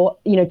or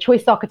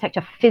choice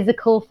architecture,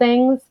 physical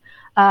things.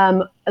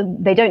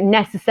 They don't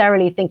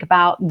necessarily think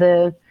about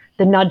the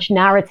nudge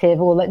narrative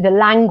or the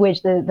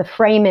language, the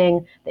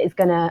framing that is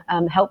going to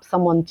help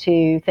someone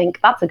to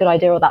think that's a good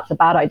idea or that's a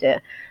bad idea.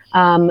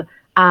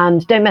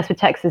 And Don't Mess with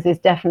Texas is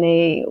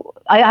definitely,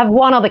 I have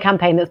one other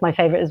campaign that's my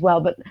favorite as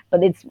well, but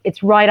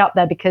it's right up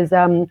there because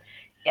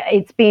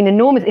it's been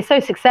enormous. It's so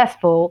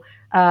successful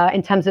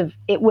in terms of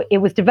it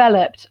was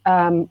developed,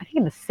 I think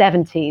in the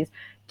 70s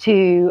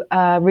to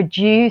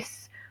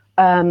reduce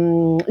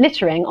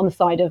littering on the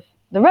side of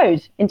the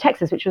road in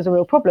Texas, which was a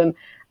real problem.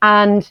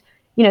 And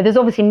there's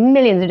obviously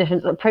millions of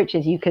different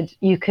approaches you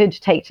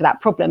could take to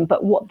that problem.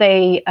 But what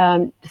they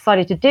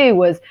decided to do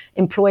was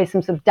employ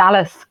some sort of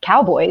Dallas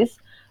Cowboys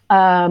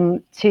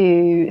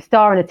to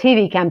star in a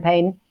TV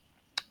campaign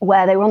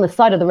where they were on the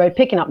side of the road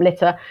picking up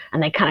litter,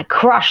 and they kind of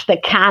crushed the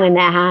can in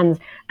their hands,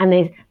 and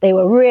they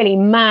were really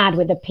mad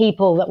with the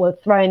people that were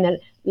throwing the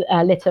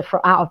litter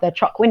out of their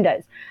truck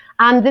windows.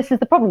 And this is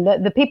the problem.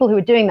 The people who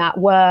were doing that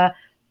were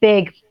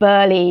big,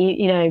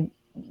 burly,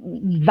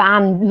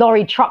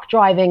 lorry truck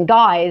driving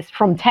guys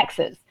from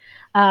Texas,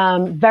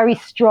 very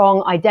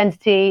strong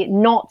identity,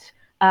 not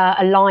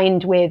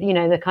aligned with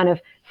the kind of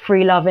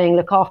free loving,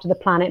 look after the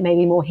planet,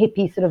 maybe more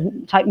hippie sort of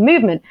type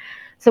movement.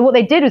 So what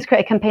they did was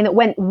create a campaign that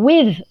went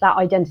with that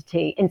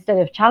identity instead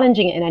of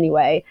challenging it in any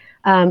way,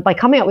 by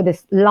coming up with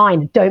this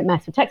line, "Don't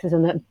mess with Texas."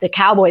 And the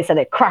Cowboys said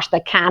they crushed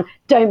the can,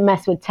 "Don't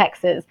mess with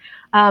Texas."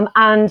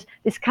 And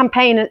this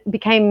campaign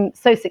became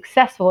so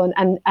successful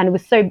and it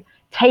was so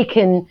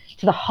taken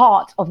to the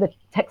heart of the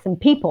Texan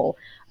people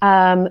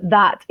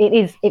that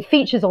it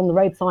features on the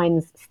road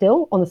signs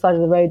still on the side of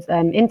the roads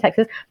in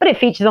Texas, but it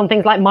features on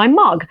things like my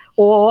mug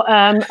or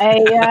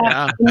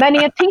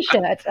many a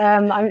T-shirt.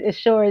 I'm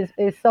sure is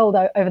sold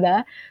over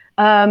there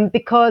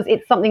because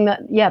it's something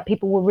that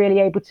people were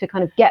really able to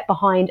kind of get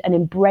behind and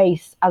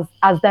embrace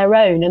as their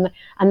own, and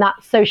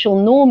that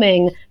social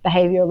norming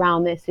behavior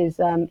around this is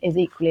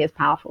equally as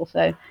powerful.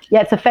 So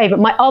it's a favorite.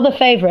 My other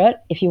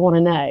favorite, if you want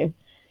to know,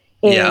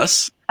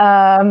 is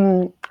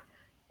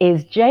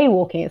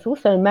jaywalking. It's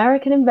also an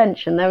American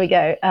invention. There we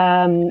go.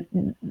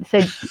 So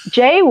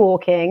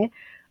jaywalking,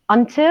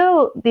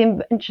 until the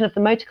invention of the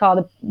motor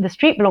car, the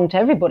street belonged to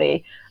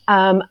everybody.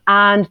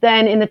 And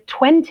then in the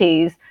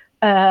 20s,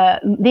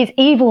 these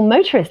evil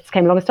motorists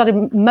came along and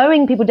started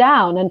mowing people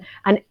down.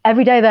 And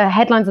every day the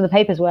headlines in the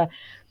papers were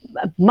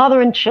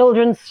 "Mother and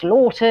children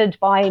slaughtered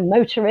by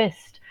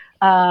motorists."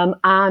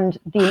 And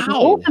the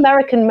North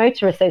American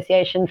Motor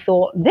Association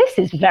thought, this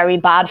is very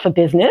bad for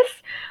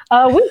business.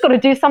 We've got to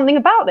do something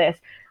about this.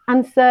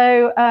 And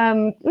so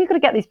we've got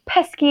to get these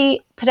pesky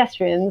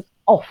pedestrians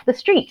off the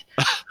street.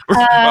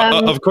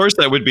 Of course,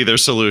 that would be their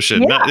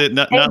solution. Not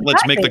exactly.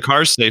 Let's make the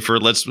cars safer.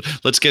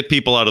 Let's get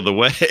people out of the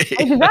way.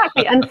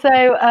 Exactly. And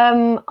so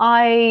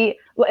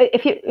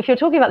if you're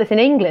talking about this in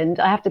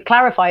England, I have to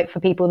clarify it for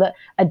people that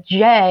a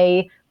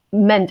J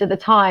meant at the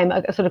time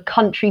a sort of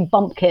country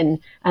bumpkin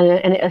and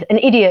an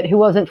idiot who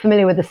wasn't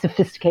familiar with the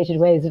sophisticated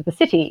ways of the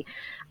city.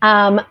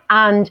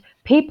 And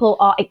people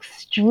are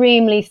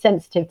extremely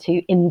sensitive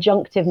to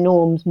injunctive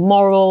norms,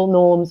 moral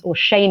norms, or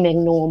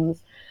shaming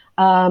norms.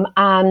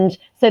 And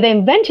so they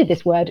invented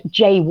this word,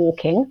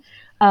 jaywalking.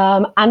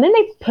 And then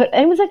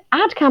it was an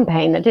ad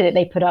campaign that did it.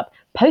 They put up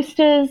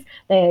posters,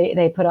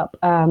 they put up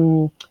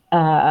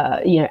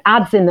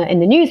ads in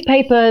the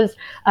newspapers.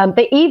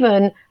 They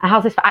even,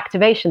 how's this for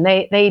activation?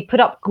 They put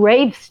up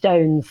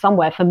gravestones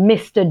somewhere for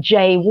Mr.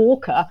 Jay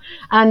Walker,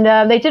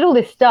 and they did all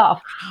this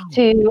stuff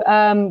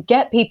to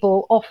get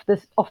people off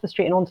the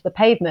street and onto the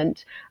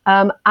pavement.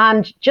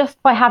 And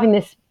just by having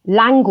this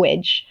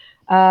language,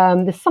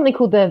 there's something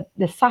called the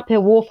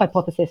Sapir-Whorf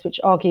hypothesis,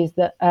 which argues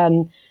that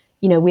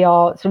we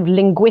are sort of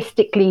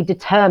linguistically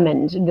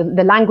determined.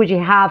 The language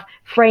you have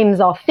frames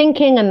our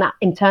thinking, and that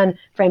in turn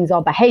frames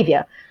our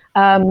behavior.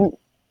 And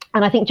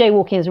I think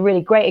jaywalking is a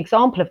really great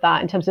example of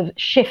that in terms of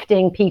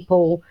shifting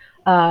people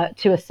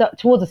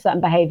towards a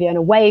certain behavior and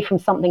away from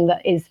something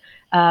that is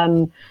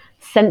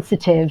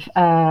sensitive,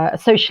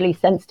 socially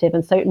sensitive,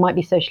 and so it might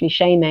be socially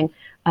shaming.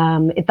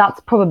 That's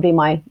probably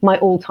my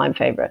all-time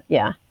favorite.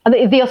 Yeah,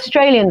 and the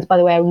Australians, by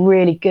the way, are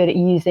really good at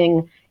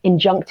using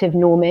injunctive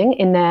norming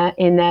in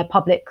their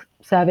public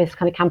service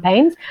kind of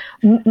campaigns.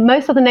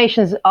 Most other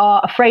nations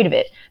are afraid of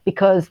it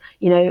because,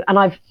 and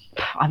I've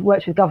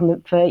worked with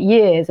government for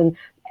years, and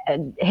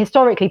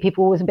historically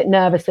people were always a bit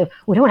nervous of,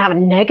 we don't want to have a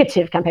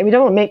negative campaign. We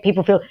don't want to make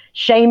people feel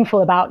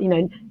shameful about,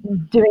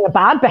 doing a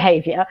bad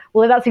behavior.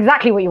 Well, that's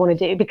exactly what you want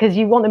to do, because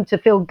you want them to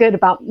feel good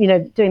about,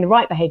 doing the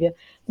right behavior.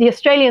 The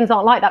Australians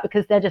aren't like that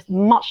because they're just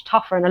much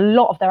tougher, and a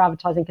lot of their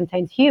advertising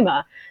contains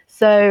humor.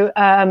 So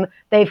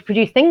they've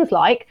produced things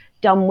like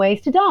Dumb Ways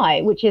to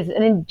Die, which is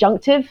an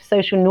injunctive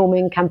social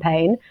norming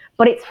campaign,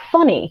 but it's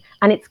funny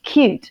and it's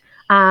cute,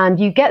 and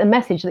you get the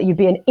message that you'd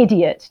be an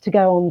idiot to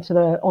go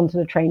onto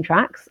the train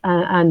tracks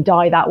and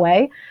die that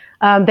way.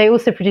 They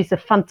also produced a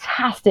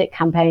fantastic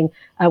campaign,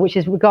 which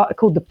is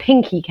called the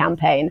Pinky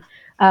campaign,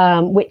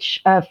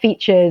 which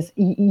features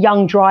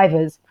young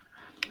drivers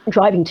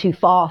driving too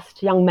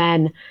fast, young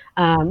men,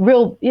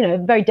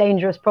 very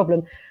dangerous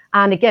problem.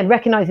 And again,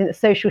 recognizing that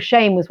social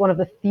shame was one of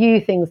the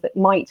few things that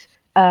might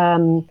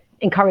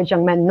encourage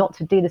young men not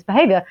to do this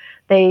behavior,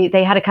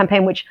 they had a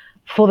campaign which,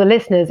 for the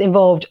listeners,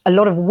 involved a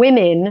lot of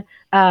women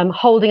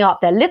holding up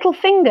their little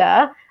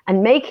finger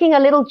and making a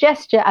little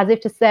gesture as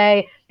if to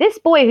say, this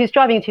boy who's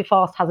driving too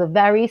fast has a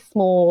very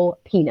small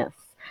penis.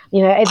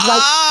 It's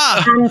like,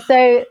 and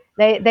so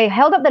they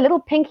held up their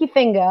little pinky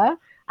finger,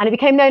 and it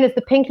became known as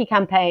the Pinky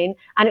campaign.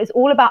 And it was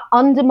all about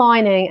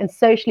undermining and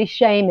socially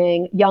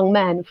shaming young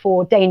men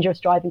for dangerous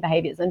driving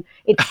behaviors. And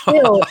it's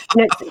still,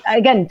 it's,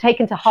 again,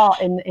 taken to heart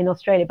in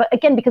Australia. But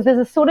again, because there's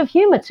a sort of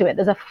humor to it,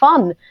 there's a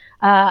fun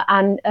to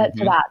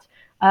that.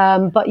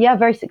 But yeah,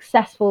 very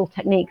successful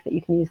technique that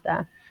you can use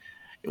there.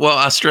 Well,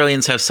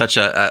 Australians have such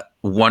a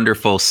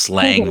wonderful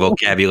slang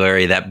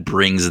vocabulary that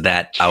brings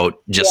that out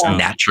just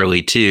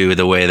naturally too,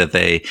 the way that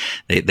they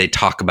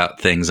talk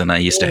about things. And I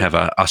used to have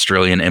an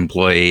Australian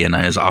employee, and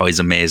I was always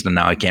amazed, and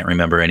now I can't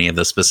remember any of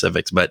the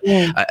specifics, but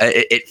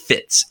it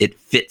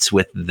fits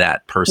with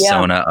that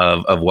persona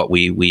of what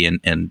we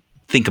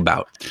think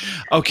about.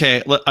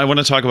 Okay, I want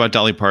to talk about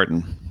Dolly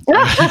Parton.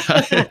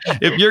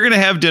 If you're going to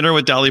have dinner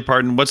with Dolly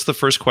Parton, what's the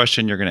first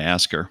question you're going to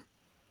ask her?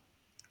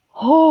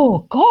 Oh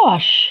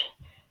gosh,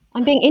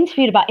 I'm being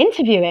interviewed about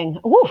interviewing.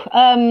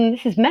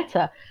 This is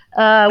meta.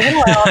 What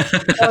do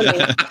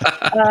I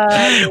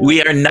ask?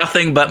 We are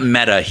nothing but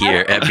meta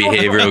here at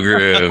Behavioral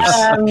Grooves.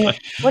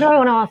 What do I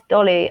want to ask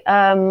Dolly?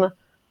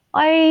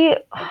 I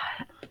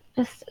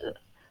just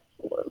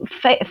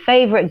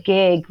favorite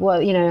gig.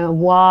 Well,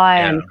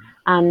 why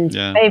and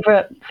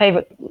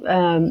favorite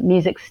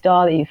music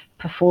star that you've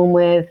performed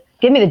with.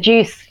 Give me the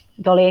juice,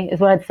 Dolly, is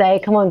what I'd say.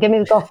 Come on, give me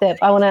the gossip.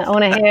 I want to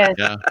hear.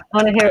 I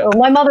want to hear it. Well,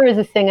 my mother is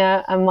a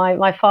singer, and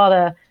my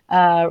father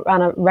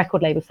ran a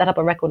record label, set up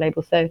a record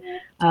label. So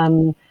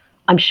I'm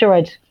sure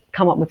I'd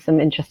come up with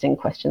some interesting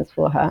questions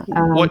for her.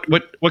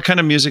 What kind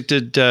of music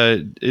did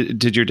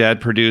your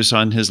dad produce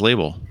on his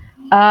label?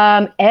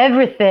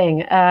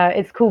 Everything.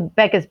 It's called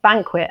Beggar's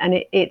Banquet,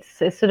 and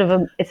it's a sort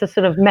of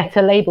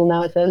meta label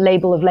now. It's a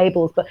label of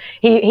labels. But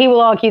he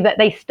will argue that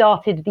they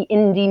started the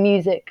indie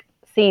music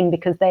scene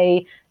because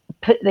they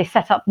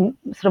set up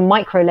sort of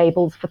micro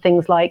labels for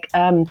things like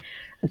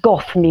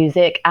goth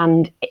music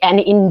and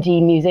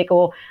indie music,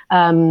 or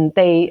I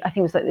think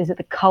it was like, is it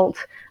the Cult?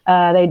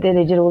 They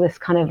did all this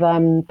kind of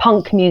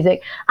punk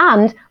music.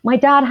 And my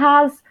dad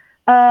has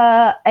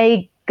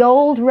a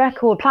gold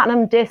record,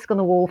 platinum disc on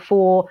the wall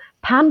for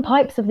Pan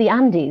Pipes of the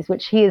Andes,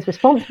 which he is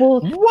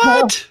responsible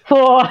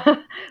for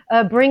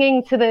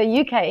bringing to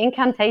the UK,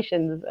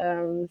 incantations.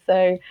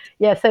 So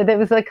there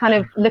was a kind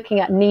of looking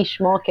at niche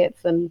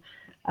markets, and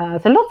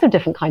so lots of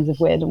different kinds of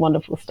weird and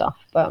wonderful stuff.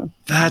 But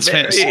that's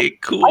very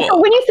cool. I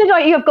thought, when you said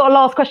you've got a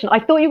last question, I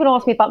thought you were going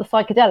to ask me about the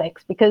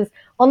psychedelics, because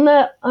on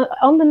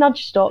the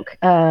Nudge Stock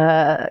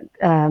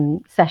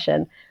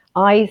session,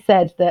 I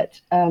said that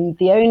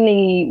the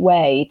only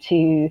way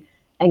to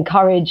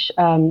encourage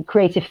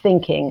creative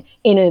thinking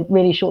in a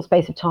really short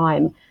space of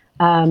time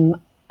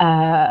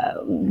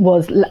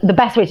was the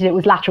best way to do it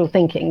was lateral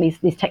thinking.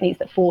 These techniques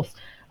that force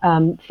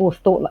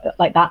thought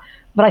like that.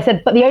 But I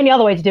said, but the only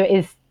other way to do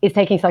it is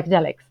taking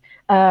psychedelics.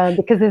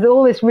 Because there's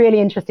all this really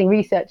interesting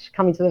research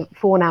coming to the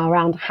fore now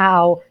around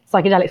how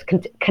psychedelics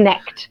can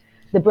connect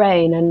the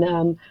brain.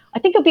 And I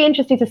think it'll be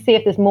interesting to see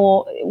if there's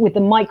more with the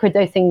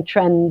microdosing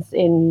trends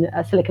in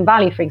Silicon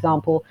Valley, for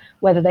example,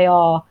 whether they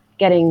are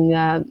getting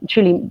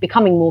truly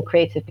becoming more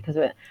creative because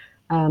of it.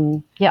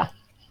 Yeah,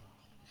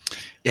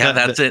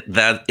 that's it.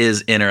 That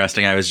is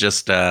interesting. I was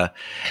just,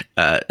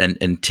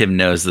 and Tim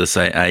knows this.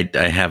 I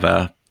have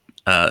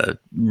a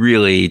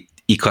really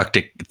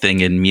eclectic thing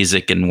in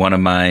music, and one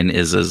of mine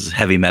is as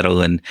heavy metal,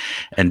 and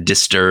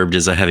Disturbed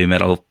is a heavy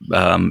metal.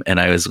 And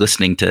I was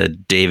listening to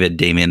David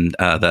Damien,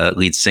 the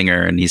lead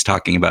singer, and he's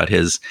talking about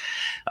his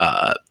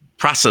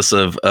process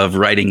of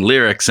writing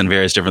lyrics and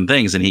various different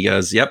things. And he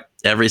goes, "Yep,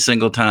 every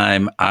single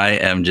time I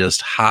am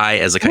just high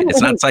as a kite." It's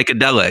not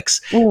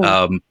psychedelics,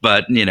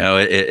 but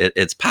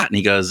it's pot. And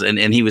he goes, and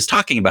he was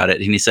talking about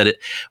it, and he said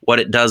what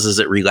it does is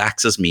it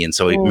relaxes me. And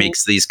so it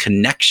makes these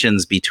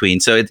connections between,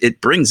 so it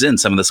brings in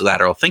some of this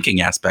lateral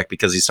thinking aspect,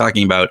 because he's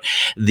talking about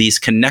these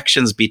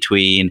connections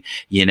between,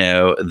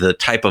 the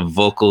type of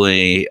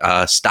vocally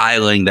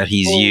styling that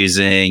he's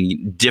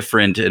using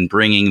different, and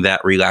bringing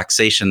that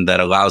relaxation that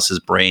allows his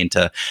brain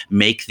to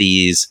make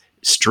these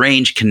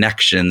strange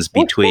connections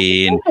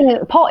between.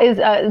 Pot is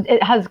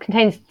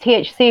contains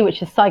THC,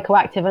 which is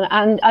psychoactive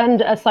and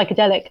a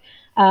psychedelic,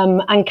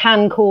 and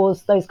can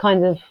cause those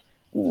kinds of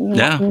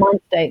mind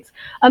states.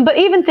 But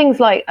even things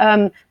like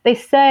they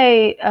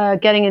say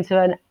getting into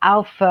an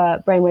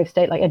alpha brainwave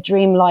state, like a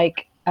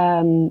dreamlike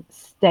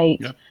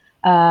state,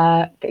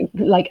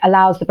 like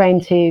allows the brain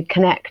to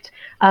connect.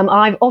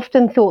 I've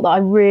often thought that I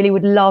really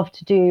would love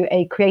to do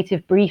a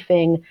creative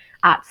briefing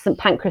at St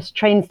Pancras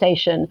train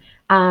station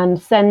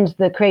and send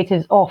the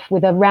creatives off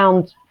with a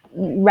round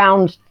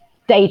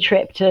day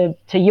trip to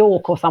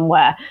York or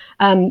somewhere,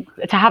 to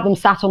have them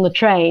sat on the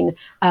train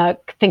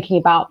thinking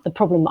about the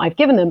problem that I've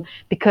given them,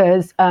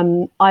 because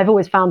I've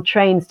always found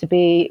trains to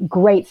be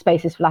great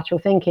spaces for lateral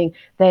thinking.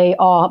 They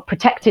are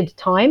protected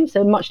time,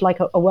 so much like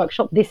a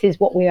workshop, this is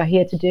what we are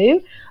here to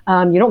do.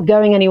 You're not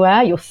going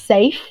anywhere, you're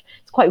safe.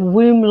 Quite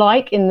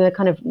womb-like in the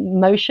kind of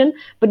motion,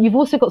 but you've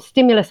also got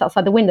stimulus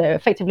outside the window,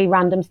 effectively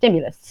random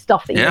stimulus,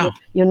 stuff that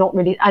you're not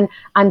really, and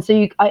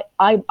so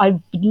I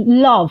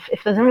love,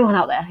 if there's anyone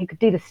out there who could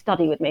do this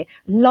study with me,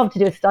 love to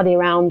do a study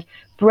around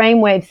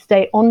brainwave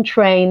state on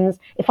trains.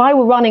 If I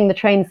were running the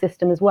train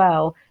system as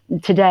well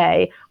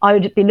today, I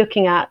would be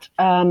looking at,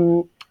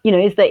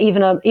 is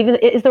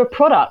there a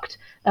product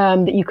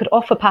that you could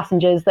offer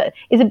passengers that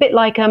is a bit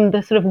like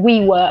the sort of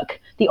WeWork,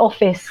 the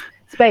office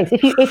space.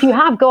 If you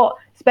have got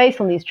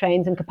space on these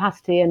trains and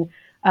capacity, and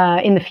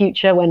in the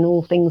future when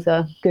all things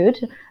are good,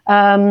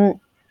 I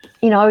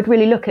would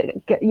really look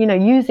at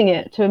using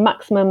it to a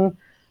maximum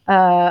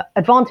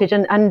advantage,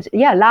 and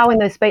allowing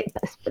those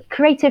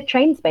creative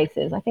train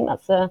spaces. I think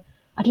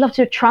I'd love to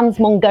do a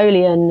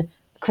Trans-Mongolian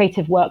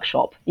creative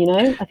workshop.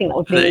 I think that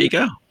would be, there you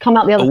go, come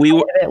out the other side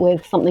of it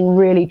with something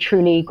really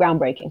truly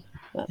groundbreaking.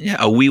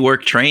 A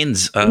WeWork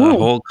trains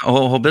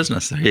whole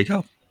business. There you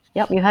go.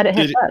 Yep, you heard it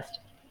here first.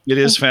 It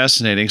is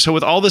fascinating. So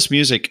with all this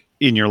music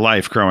in your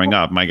life growing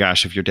up, my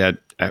gosh, if your dad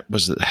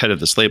was the head of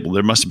this label,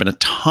 there must have been a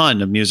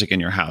ton of music in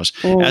your house.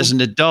 As an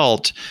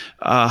adult,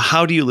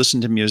 how do you listen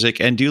to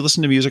music? And do you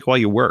listen to music while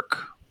you work?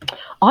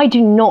 I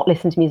do not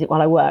listen to music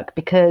while I work,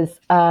 because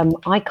I'm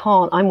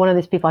one of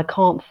those people, I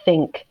can't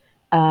think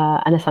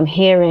unless I'm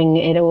hearing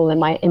it all in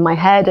my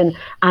head, and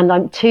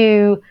I'm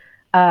too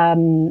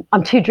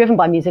driven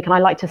by music, and I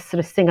like to sort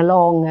of sing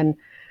along, and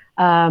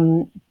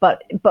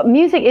but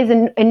music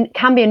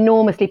can be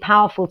enormously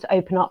powerful to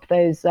open up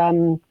those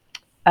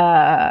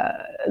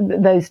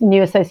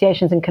new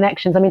associations and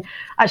connections. I mean,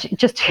 actually,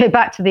 just to go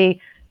back to the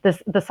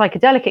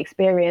psychedelic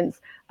experience,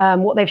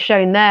 what they've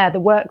shown there, the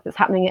work that's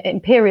happening at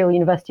Imperial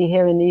University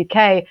here in the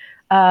UK,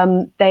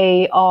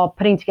 they are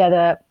putting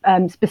together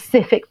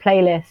specific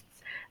playlists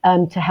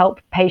to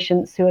help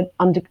patients who are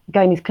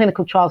undergoing these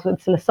clinical trials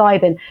with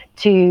psilocybin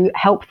to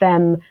help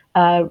them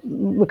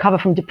recover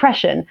from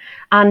depression.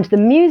 And the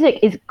music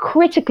is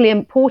critically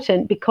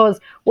important,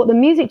 because what the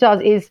music does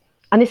is,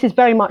 and this is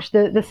very much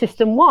the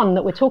system one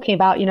that we're talking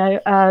about,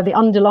 the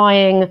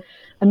underlying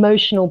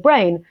emotional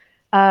brain.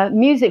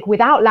 Music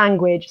without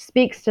language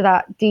speaks to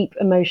that deep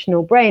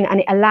emotional brain,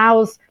 and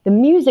the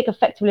music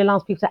effectively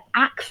allows people to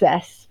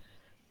access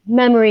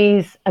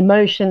memories,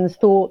 emotions,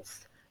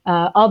 thoughts,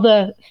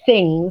 other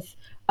things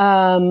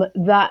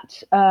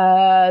that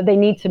they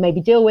need to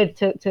maybe deal with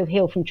to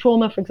heal from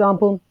trauma, for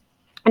example.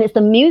 And it's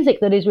the music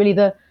that is really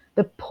the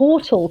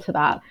portal to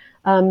that.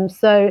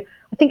 So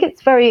I think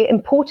it's very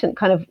important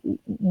kind of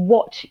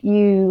what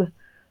you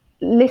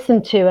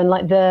listen to, and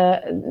like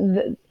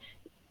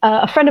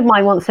a friend of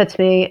mine once said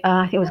to me,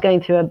 I think I was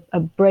going through a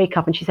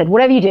breakup, and she said,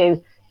 whatever you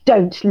do,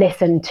 don't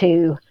listen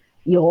to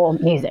your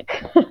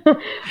music.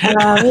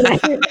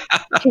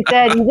 She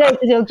said,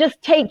 it'll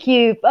just take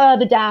you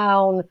further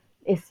down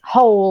this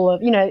hole of,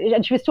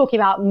 and she was talking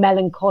about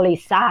melancholy,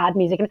 sad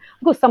music. And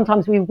of course,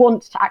 sometimes we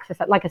want to access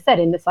that. Like I said,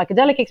 in the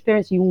psychedelic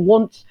experience, you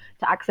want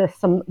to access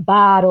some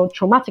bad or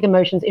traumatic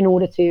emotions in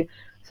order to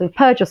sort of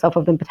purge yourself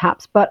of them,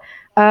 perhaps. But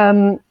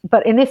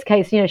in this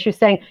case, she was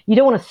saying you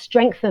don't want to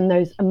strengthen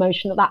those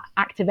that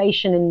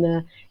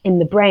activation in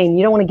the brain.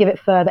 You don't want to give it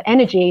further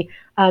energy.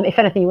 If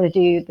anything, you want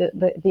to do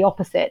the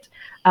opposite,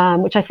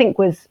 which I think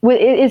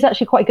is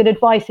actually quite good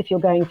advice if you're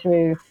going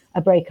through a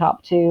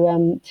breakup,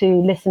 to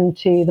listen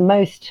to the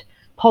most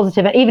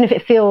positive, even if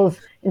it feels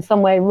in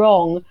some way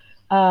wrong,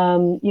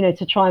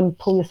 to try and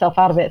pull yourself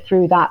out of it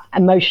through that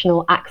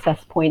emotional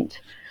access point.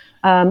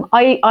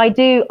 I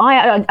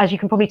as you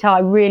can probably tell, I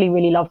really,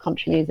 really love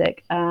country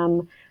music.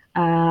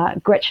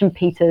 Gretchen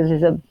Peters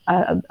is a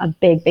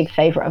big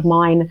favorite of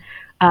mine.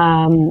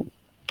 I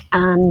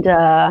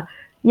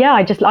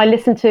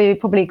listen to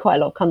probably quite a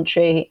lot of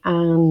country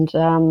and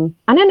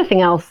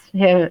anything else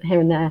here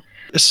and there.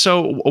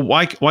 So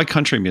why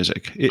country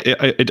music?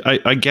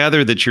 I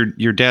gather that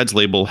your dad's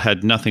label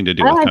had nothing to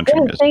do with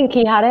country music.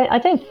 I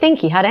don't think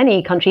he had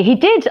any country. He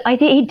did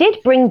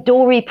bring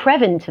Dory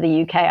Previn to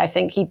the UK. I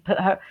think he put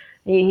her.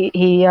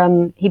 He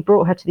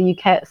brought her to the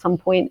UK at some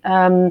point.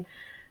 And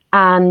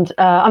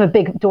I'm a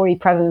big Dory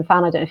Previn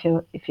fan. I don't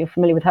know if you're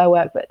familiar with her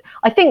work, but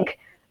I think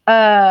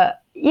I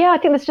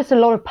think there's just a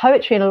lot of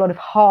poetry and a lot of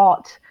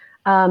heart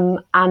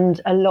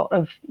and a lot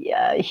of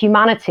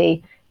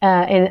humanity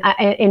in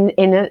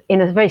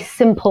a very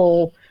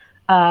simple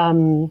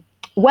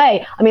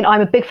way. I mean,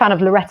 I'm a big fan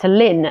of Loretta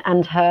Lynn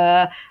and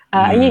her.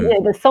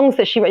 The songs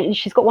that she wrote.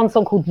 She's got one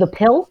song called "The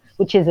Pill,"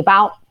 which is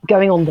about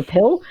going on the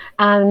pill,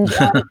 and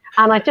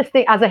I just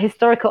think, as a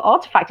historical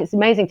artifact, it's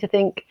amazing to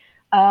think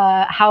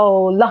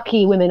how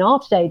lucky women are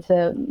today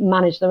to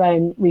manage their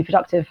own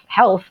reproductive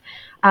health.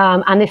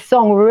 And this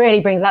song really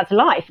brings that to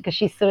life, because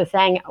she's sort of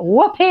saying,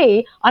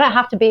 whoopee, I don't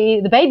have to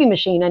be the baby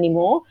machine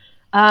anymore.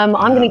 I'm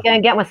going to go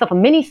and get myself a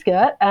mini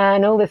skirt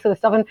and all this sort of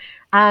stuff.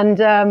 And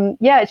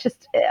it's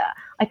just,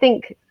 I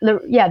think,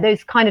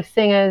 those kind of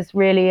singers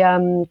really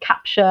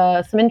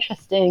capture some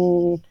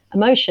interesting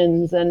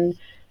emotions. And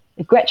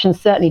Gretchen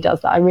certainly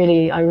does that. I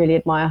really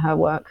admire her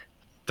work.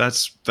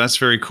 That's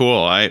very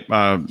cool.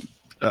 And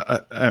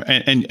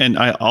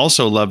I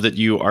also love that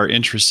you are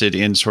interested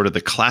in sort of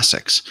the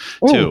classics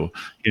too.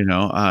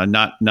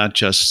 Not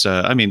just.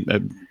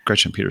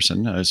 Gretchen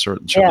Peterson is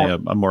certainly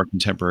a more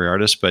contemporary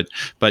artist, but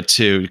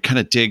to kind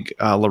of dig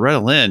Loretta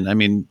Lynn. I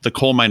mean, the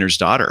coal miner's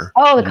daughter.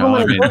 Oh, the coal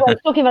miner's daughter. I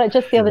was talking about it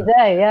just the other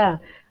day. Yeah.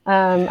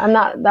 And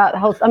that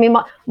whole. I mean,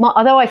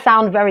 although I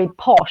sound very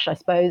posh, I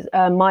suppose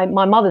my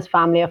mother's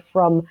family are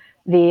from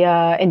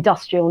the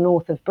industrial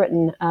north of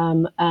Britain.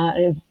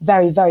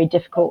 Very, very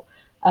difficult.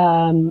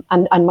 And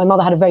my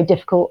mother had a very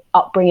difficult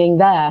upbringing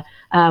there,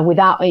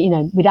 without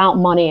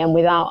money and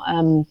without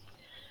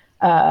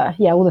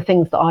all the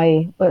things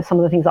some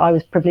of the things that I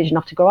was privileged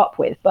enough to grow up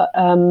with. But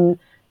and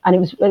it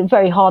was a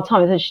very hard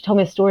time. And she told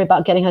me a story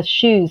about getting her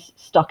shoes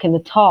stuck in the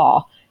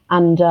tar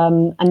and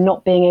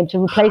not being able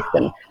to replace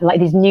them, and like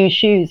these new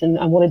shoes, and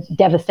what a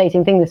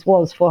devastating thing this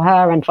was for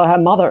her and for her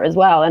mother as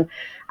well. And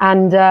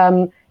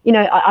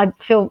I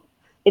feel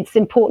it's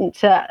important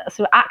to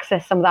sort of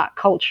access some of that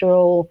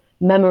cultural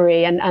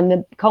memory, and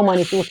the coal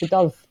miner's daughter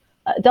does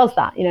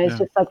that. It's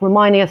just like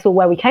reminding us all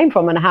where we came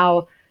from and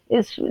how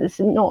it's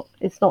not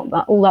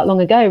that all that long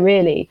ago,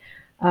 really.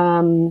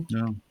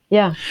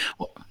 Yeah.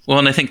 Well,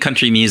 and I think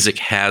country music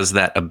has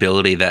that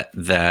ability,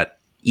 that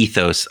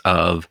ethos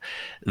of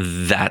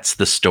that's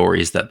the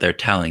stories that they're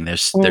telling.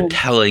 They're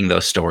telling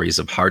those stories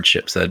of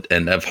hardships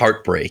and of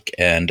heartbreak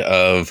and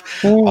of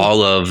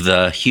all of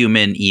the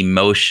human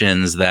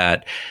emotions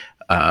that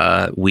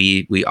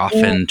we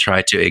often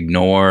try to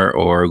ignore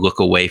or look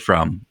away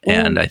from.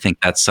 And I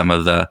think that's some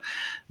of the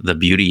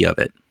beauty of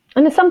it.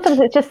 And sometimes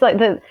it's just like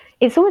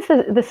it's almost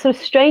the sort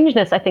of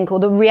strangeness, I think, or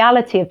the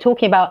reality of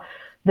talking about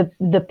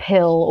the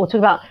pill, or talk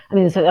about.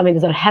 There's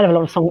a hell of a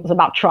lot of songs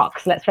about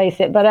trucks. Let's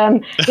face it, but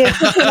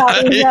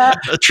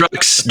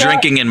trucks,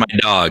 drinking, and my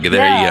dog. There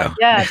you go.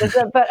 Yeah,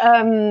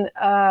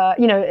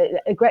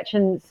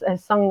 Gretchen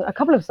has sung a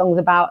couple of songs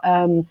about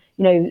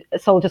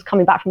soldiers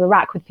coming back from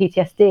Iraq with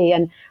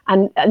PTSD,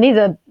 and these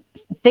are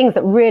things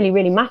that really,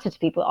 really matter to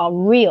people, are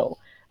real,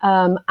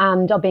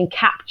 and are being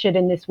captured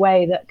in this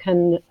way that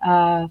can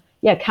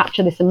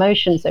capture this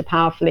emotion so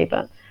powerfully.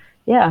 But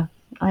I'm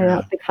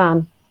a big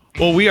fan.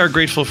 Well, we are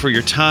grateful for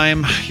your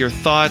time, your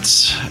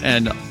thoughts,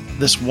 and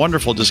this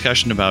wonderful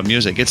discussion about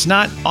music. It's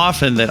not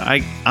often that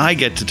I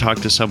get to talk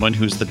to someone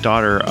who's the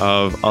daughter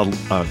of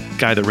a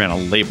guy that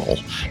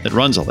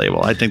runs a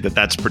label. I think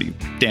that's pretty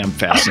damn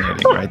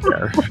fascinating right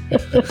there.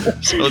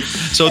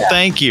 So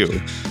thank you.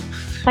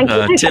 Thank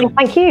you. Tim,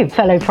 thank you,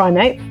 fellow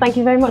primates. Thank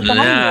you very much for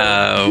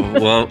having me.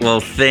 Well,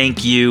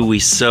 thank you. We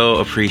so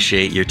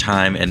appreciate your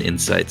time and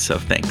insight. So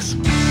thanks.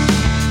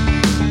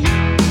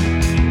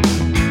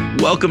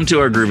 Welcome to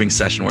our grooving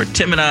session where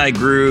Tim and I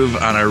groove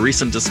on our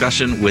recent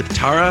discussion with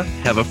Tara,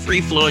 have a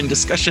free-flowing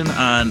discussion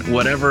on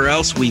whatever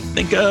else we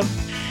think of,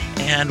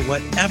 and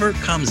whatever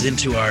comes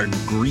into our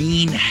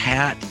green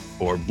hat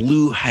or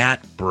blue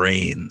hat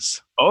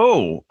brains.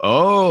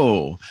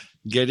 Oh,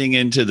 getting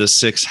into the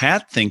 6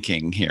 hat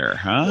thinking here,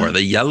 huh? Or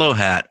the yellow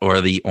hat,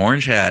 or the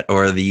orange hat,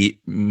 or the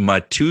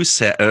Matus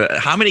hat.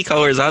 How many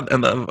colors are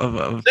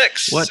of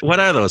 6?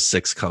 What are those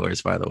 6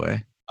 colors, by the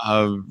way?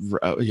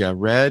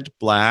 Red,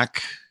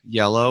 black,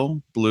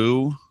 yellow,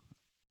 blue,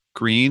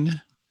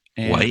 green,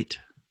 and White.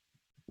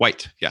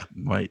 Yeah.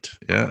 White.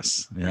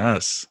 Yes.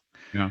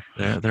 Yeah.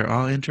 They're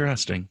all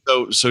interesting.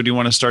 So do you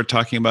want to start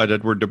talking about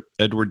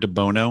Edward de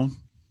Bono?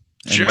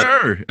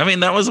 Sure. I mean,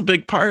 that was a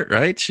big part,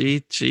 right?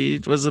 She's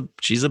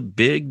a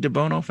big De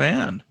Bono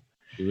fan.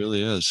 She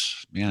really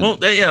is, man. Well,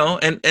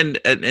 and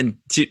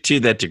to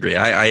that degree,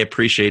 I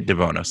appreciate De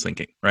Bono's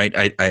thinking, right?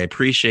 I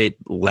appreciate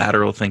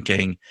lateral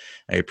thinking.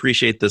 I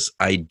appreciate this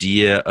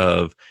idea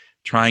of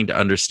trying to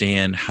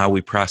understand how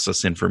we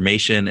process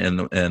information,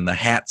 and the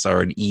hats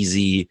are an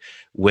easy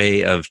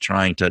way of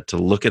trying to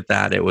look at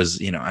that. It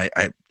was,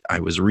 I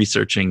was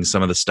researching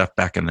some of the stuff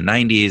back in the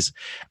 90s,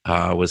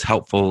 was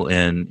helpful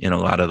in a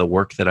lot of the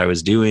work that I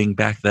was doing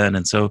back then.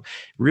 And so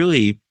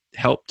really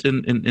helped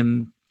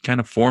in kind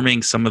of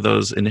forming some of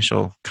those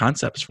initial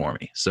concepts for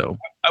me. So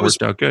it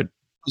worked out good.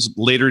 I was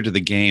later to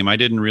the game. I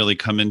didn't really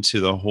come into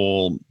the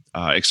whole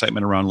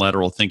excitement around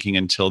lateral thinking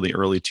until the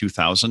early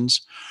 2000s.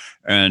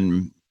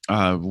 And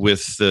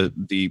with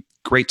the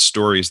great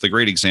stories, the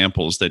great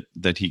examples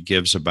that he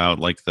gives about,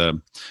 like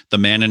the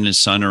man and his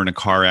son are in a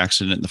car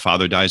accident and the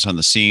father dies on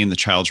the scene. The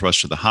child's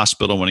rushed to the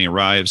hospital. When he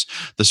arrives,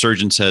 the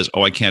surgeon says,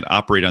 "Oh, I can't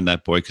operate on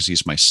that boy because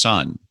he's my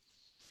son."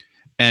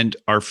 And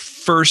our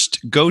first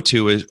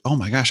go-to is, "Oh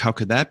my gosh, how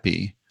could that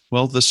be?"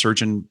 Well, the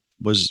surgeon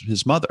was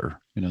his mother,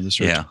 the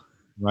surgeon. Yeah.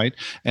 Right.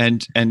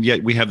 And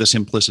yet we have this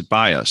implicit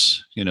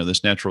bias,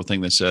 this natural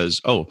thing that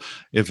says, oh,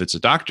 if it's a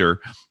doctor,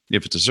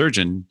 if it's a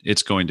surgeon,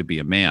 it's going to be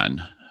a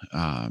man.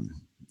 And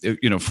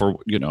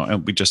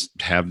we just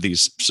have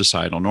these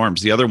societal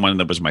norms. The other one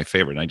that was my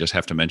favorite, and I just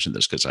have to mention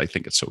this because I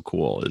think it's so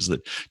cool, is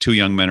that 2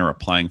 young men are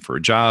applying for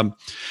a job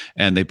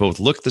and they both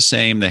look the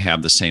same. They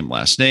have the same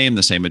last name,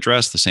 the same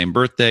address, the same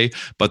birthday,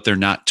 but they're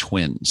not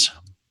twins.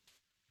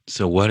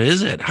 So what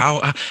is it?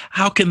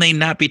 How can they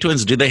not be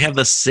twins? Do they have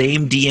the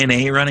same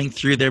DNA running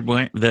through their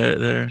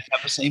They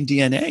have the same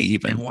DNA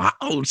even. Wow.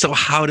 So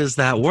how does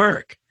that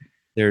work?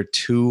 They're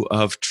 2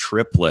 of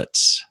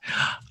triplets.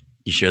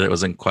 You sure that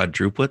wasn't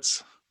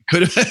quadruplets?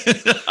 Could have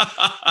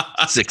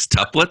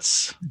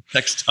Sextuplets?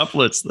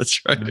 Sextuplets. That's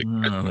right.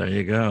 Oh, there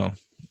you go.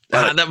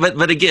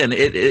 But again,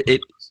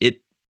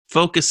 it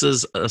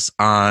focuses us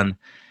on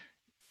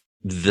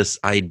this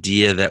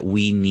idea that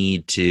we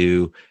need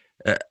to.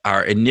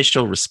 Our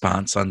initial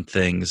response on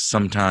things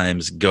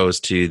sometimes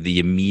goes to the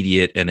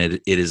immediate, and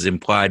it is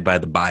implied by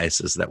the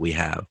biases that we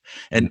have.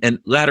 And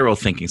lateral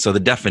thinking, so the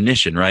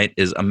definition, right,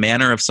 is a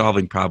manner of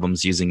solving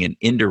problems using an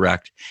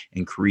indirect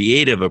and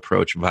creative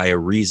approach via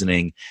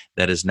reasoning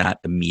that is not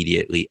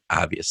immediately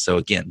obvious. So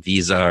again,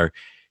 these are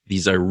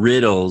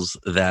riddles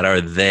that are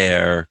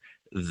there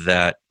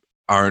that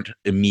aren't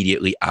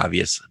immediately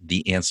obvious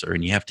the answer,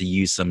 and you have to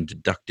use some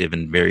deductive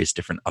and various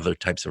different other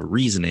types of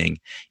reasoning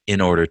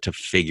in order to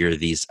figure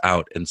these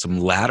out, and some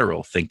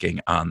lateral thinking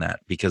on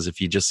that, because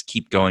if you just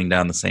keep going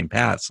down the same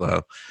path,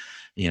 so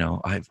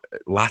I've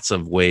lots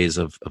of ways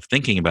of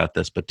thinking about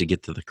this, but to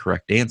get to the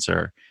correct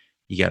answer,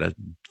 you got to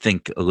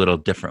think a little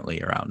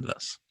differently around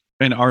this.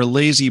 And our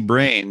lazy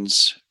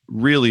brains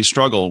really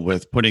struggle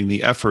with putting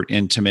the effort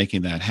into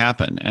making that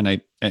happen.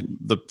 And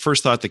the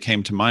first thought that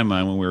came to my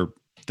mind when we were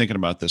thinking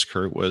about this,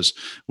 Kurt, was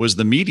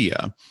the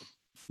media.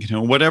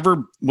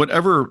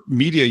 Whatever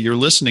media you're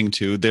listening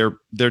to,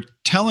 they're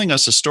telling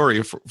us a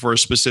story for a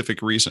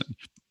specific reason.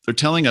 They're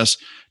telling us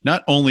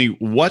not only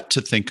what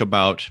to think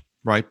about,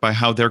 right, by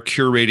how they're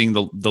curating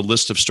the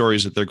list of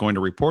stories that they're going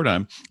to report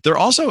on, they're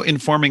also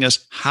informing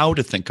us how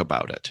to think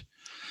about it.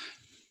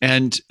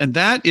 And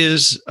that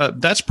is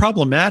that's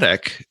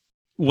problematic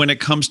when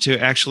it comes to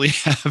actually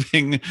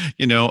having,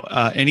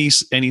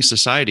 any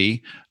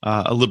society,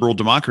 a liberal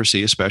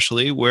democracy,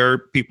 especially, where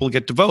people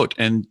get to vote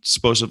and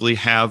supposedly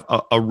have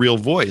a real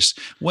voice.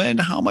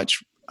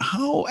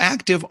 How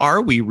active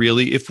are we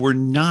really if we're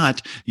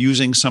not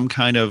using some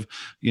kind of,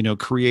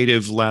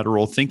 creative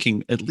lateral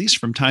thinking, at least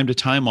from time to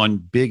time, on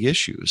big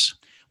issues?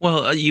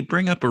 Well, you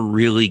bring up a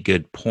really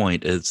good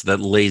point. It's that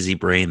lazy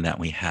brain that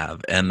we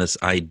have, and this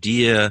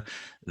idea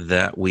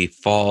that we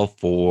fall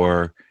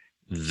for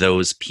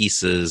those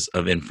pieces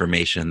of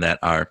information that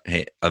are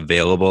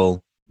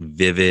available,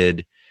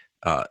 vivid,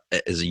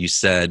 as you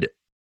said,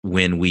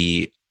 when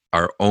we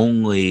are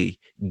only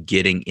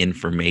getting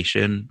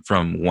information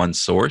from one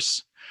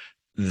source,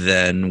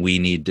 then we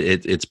need to,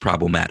 it's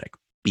problematic,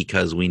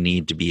 because we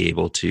need to be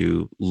able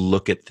to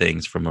look at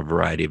things from a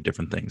variety of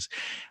different things.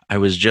 I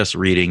was just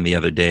reading the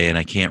other day, and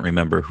I can't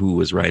remember who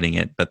was writing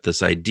it, but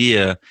this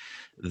idea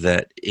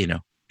that,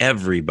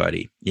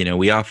 everybody,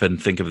 we often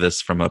think of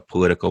this from a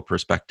political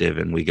perspective,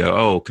 and we go,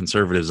 oh,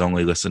 conservatives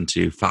only listen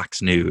to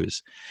Fox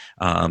News.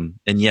 And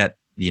yet,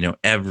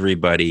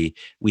 everybody,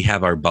 we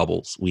have our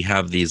bubbles. We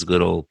have these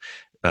little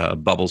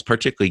bubbles,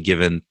 particularly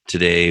given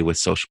today with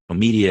social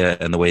media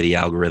and the way the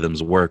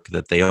algorithms work,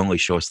 that they only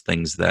show us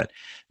things that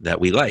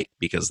we like,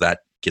 because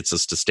that gets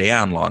us to stay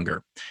on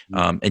longer.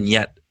 And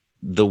yet,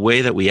 the way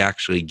that we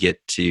actually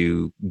get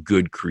to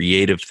good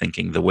creative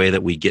thinking, the way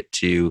that we get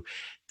to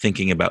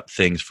thinking about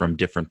things from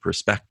different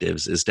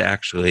perspectives, is to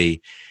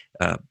actually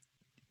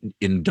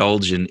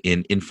indulge in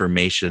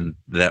information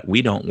that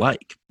we don't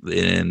like,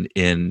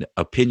 in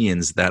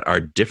opinions that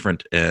are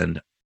different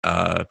and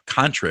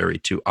contrary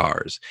to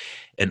ours.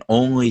 And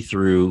only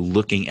through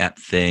looking at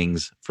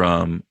things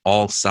from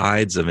all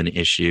sides of an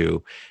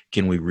issue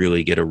can we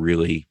really get a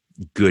really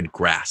good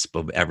grasp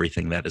of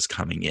everything that is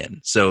coming in.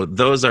 So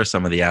those are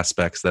some of the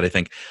aspects that I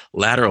think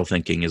lateral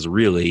thinking is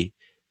really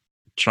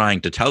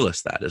trying to tell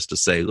us, that is to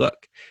say,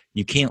 look,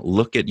 you can't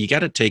look at, you got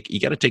to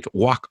take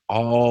walk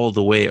all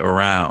the way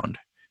around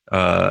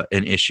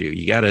an issue.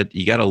 You got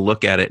to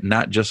look at it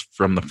not just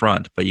from the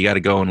front, but you got to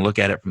go and look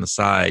at it from the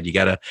side. You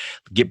got to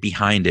get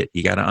behind it.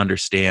 You got to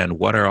understand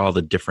what are all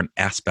the different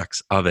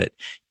aspects of it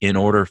in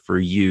order for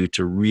you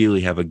to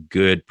really have a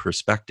good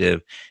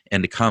perspective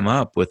and to come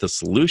up with a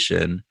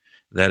solution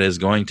that is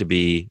going to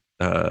be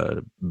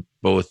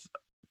both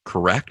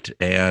correct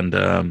and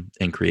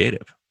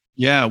creative.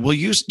 Yeah. Well,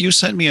 you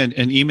sent me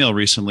an email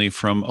recently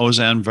from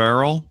Ozan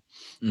Varol.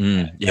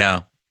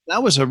 Yeah.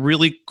 That was a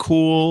really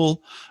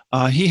cool.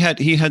 He had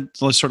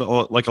sort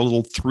of like a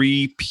little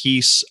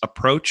 3-piece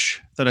approach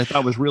that I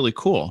thought was really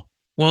cool.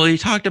 Well, he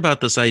talked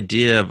about this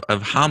idea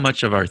of how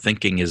much of our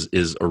thinking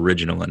is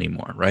original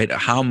anymore, right?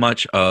 How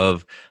much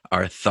of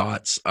our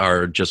thoughts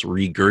are just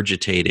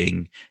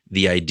regurgitating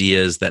the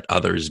ideas that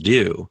others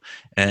do.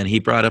 And he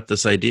brought up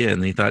this idea,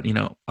 and he thought,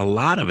 a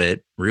lot of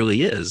it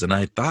really is. And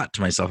I thought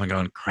to myself, I'm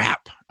going,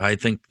 crap, I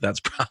think that's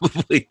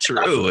probably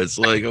true. It's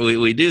like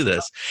we do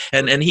this.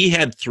 And he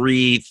had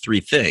three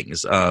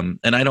things. And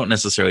I don't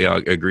necessarily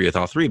agree with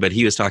all three, but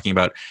he was talking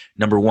about,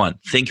 number one,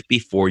 think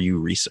before you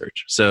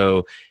research.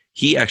 So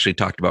he actually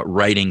talked about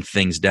writing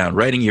things down,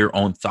 writing your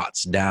own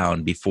thoughts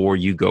down before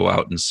you go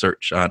out and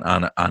search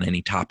on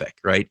any topic,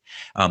 right?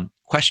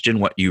 Question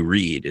what you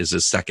read is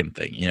a second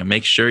thing.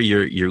 Make sure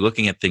you're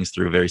looking at things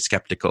through a very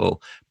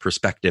skeptical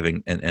perspective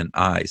and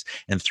eyes.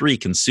 And 3,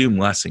 consume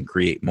less and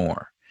create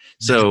more.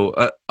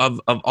 So of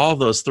all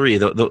those 3,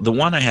 the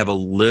one I have a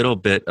little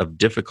bit of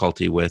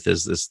difficulty with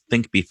is this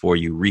think before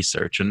you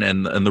research.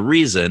 And the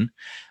reason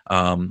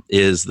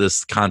is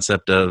this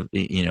concept of,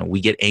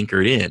 we get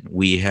anchored in.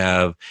 We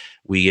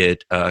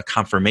get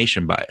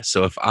confirmation bias.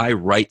 So if I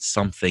write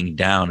something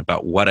down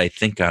about what I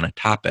think on a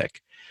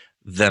topic,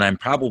 then I'm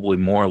probably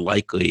more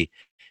likely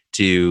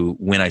to,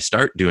 when I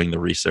start doing the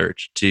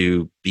research,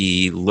 to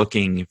be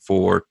looking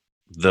for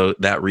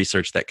that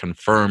research that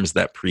confirms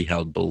that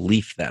pre-held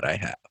belief that I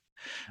have.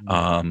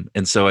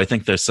 And so I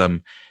think there's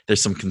some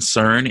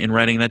concern in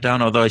writing that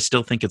down, although I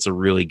still think it's a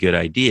really good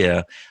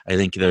idea. I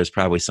think there's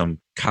probably some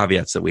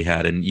caveats that we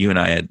had, and you and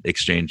I had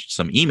exchanged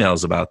some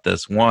emails about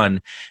this.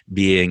 One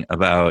being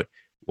about,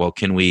 well,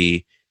 can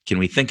we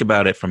think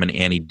about it from an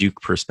Annie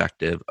Duke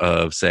perspective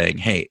of saying,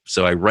 hey,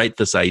 so I write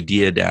this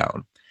idea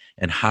down,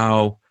 and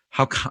how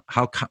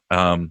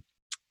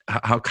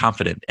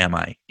confident am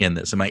I in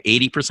this? Am I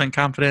 80%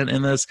 confident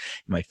in this?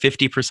 Am I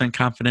 50%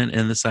 confident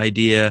in this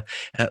idea?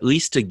 At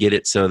least to get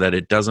it so that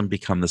it doesn't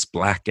become this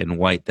black and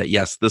white, that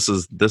yes, this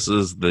is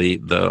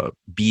the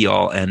be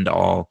all end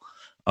all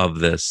of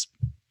this.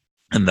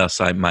 And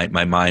thus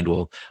my mind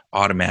will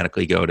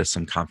automatically go to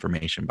some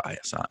confirmation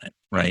bias on it.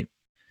 Right.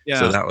 Yeah.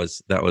 So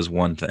that was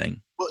one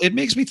thing. Well, it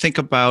makes me think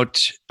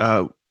about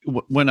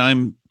when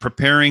I'm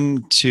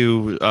preparing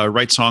to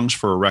write songs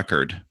for a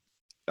record.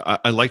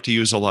 I like to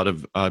use a lot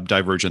of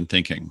divergent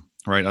thinking,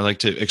 right? I like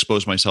to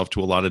expose myself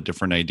to a lot of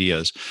different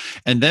ideas.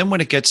 And then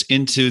when it gets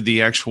into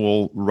the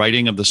actual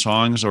writing of the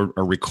songs or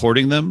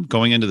recording them,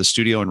 going into the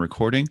studio and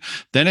recording,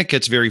 then it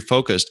gets very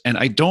focused. And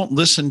I don't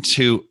listen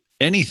to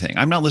anything.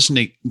 I'm not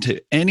listening to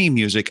any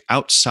music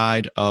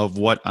outside of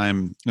what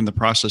I'm in the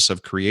process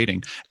of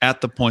creating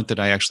at the point that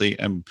I actually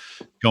am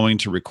going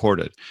to record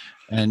it.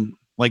 And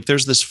like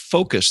there's this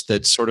focus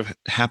that sort of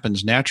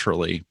happens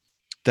naturally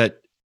that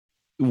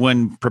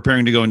when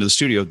preparing to go into the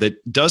studio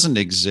that doesn't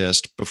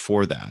exist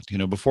before that.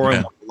 Before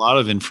I want a lot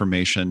of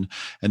information,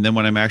 and then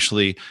when I'm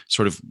actually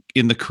sort of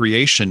in the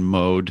creation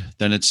mode,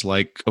 then it's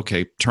like,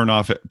 okay, turn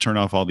off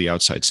all the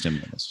outside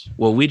stimulus.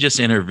 Well, we just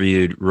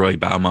interviewed Roy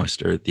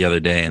Baumeister the other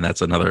day, and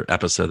that's another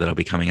episode that'll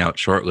be coming out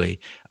shortly.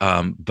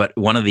 But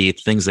one of the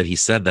things that he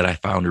said that I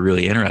found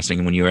really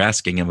interesting when you were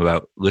asking him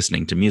about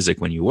listening to music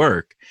when you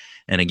work,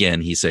 and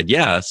again, he said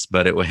yes,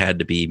 but it had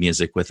to be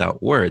music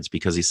without words,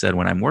 because he said,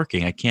 when I'm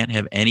working, I can't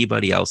have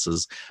anybody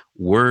else's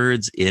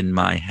words in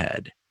my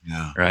head,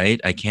 right?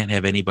 I can't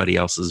have anybody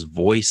else's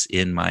voice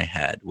in my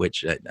head,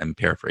 which I'm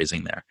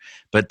paraphrasing there.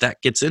 But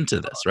that gets into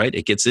this, right?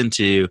 It gets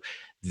into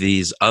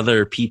these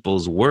other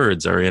people's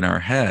words are in our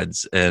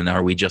heads, and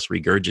are we just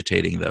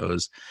regurgitating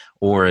those?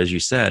 Or, as you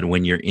said,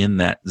 when you're in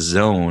that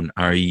zone,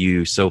 are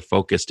you so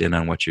focused in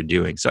on what you're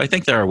doing? So I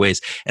think there are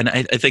ways, and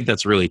I think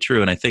that's really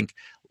true. And I think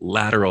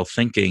lateral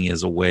thinking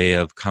is a way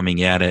of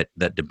coming at it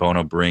that De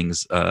Bono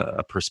brings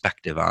a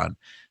perspective on,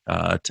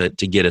 to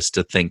get us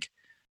to think,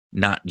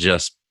 not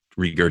just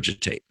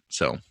regurgitate.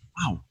 So,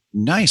 wow,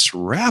 nice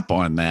wrap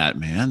on that,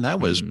 man. That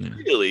was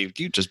really,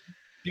 you just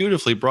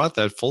beautifully brought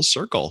that full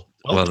circle.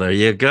 Well, there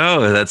you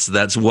go.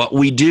 That's what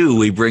we do.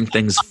 We bring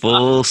things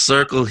full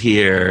circle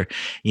here,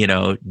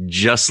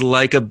 just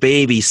like a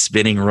baby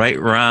spinning right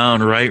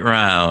round,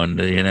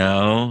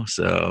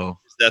 so.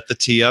 Is that the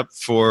tee up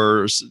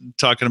for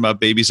talking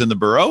about babies in the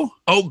burrow?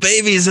 Oh,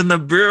 babies in the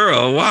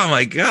burrow. Wow,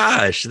 my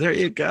gosh. There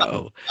you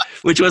go.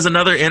 Which was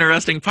another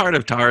interesting part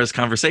of Tara's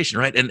conversation,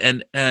 right?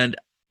 And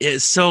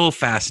it's so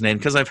fascinating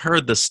because I've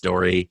heard the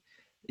story,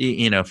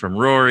 from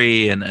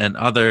Rory and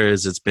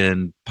others. It's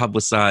been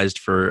publicized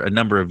for a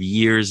number of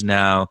years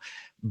now,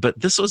 but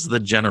this was the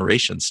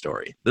generation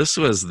story. This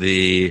was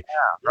the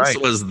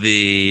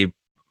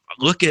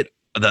look at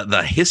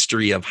the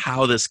history of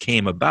how this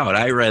came about.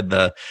 I read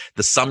the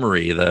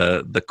summary,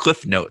 the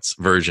Cliff Notes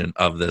version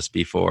of this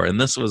before,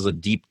 and this was a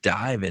deep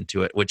dive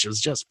into it, which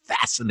was just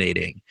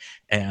fascinating.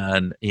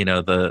 And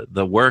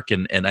the work,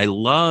 and I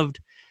loved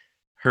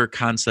her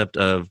concept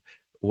of,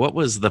 what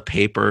was the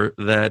paper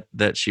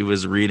that she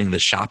was reading? The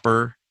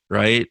Shopper,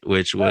 right?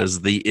 Which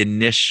was the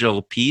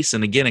initial piece.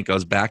 And again, it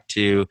goes back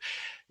to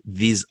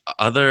these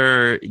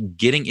other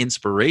getting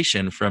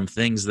inspiration from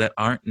things that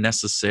aren't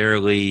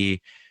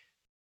necessarily,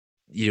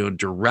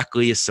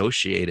 directly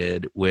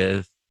associated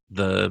with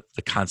the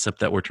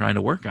concept that we're trying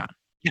to work on.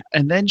 Yeah,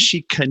 and then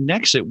she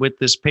connects it with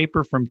this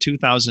paper from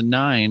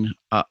 2009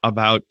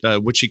 about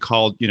what she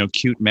called,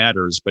 cute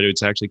matters, but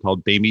it's actually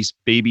called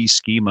baby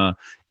schema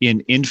in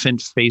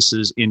infant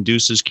faces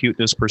induces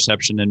cuteness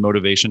perception and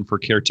motivation for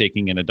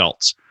caretaking in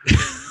adults. So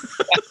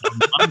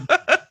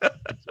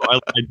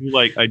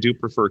I do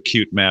prefer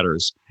cute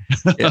matters.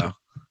 Yeah.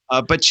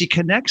 But she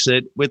connects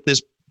it with this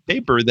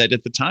paper that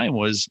at the time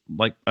was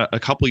like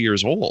a couple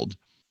years old.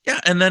 Yeah,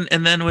 and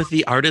then with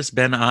the artist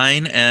Ben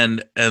Ein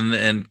and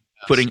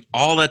putting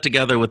all that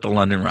together with the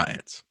London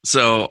riots.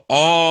 So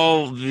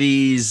all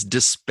these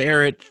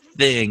disparate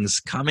things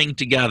coming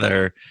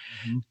together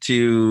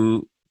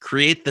to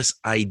create this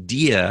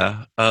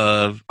idea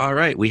of, all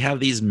right, we have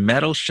these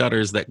metal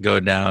shutters that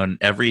go down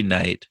every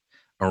night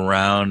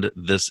around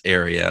this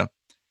area,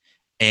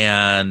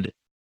 and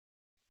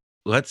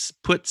let's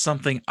put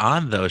something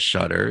on those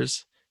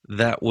shutters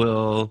that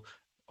will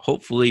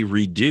hopefully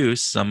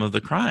reduce some of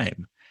the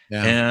crime.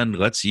 Yeah. And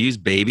let's use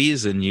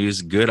babies and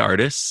use good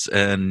artists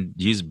and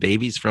use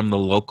babies from the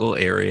local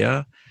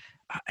area.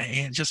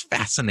 And just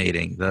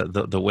fascinating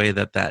the way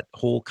that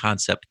whole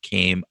concept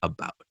came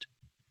about.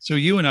 So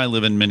you and I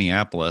live in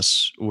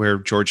Minneapolis, where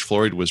George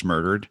Floyd was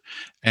murdered.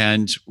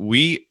 And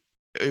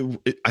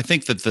I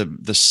think that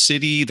the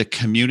city, the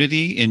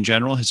community in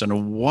general has done a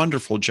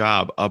wonderful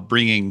job of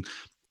bringing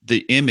the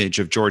image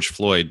of George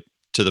Floyd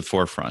to the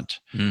forefront.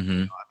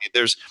 Mm-hmm. I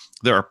mean,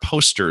 there are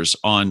posters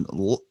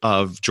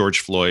of George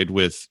Floyd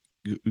with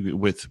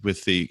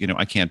the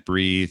I can't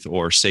breathe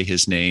or say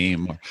his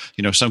name,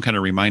 or some kind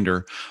of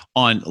reminder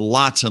on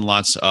lots and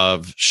lots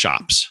of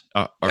shops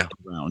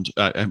around.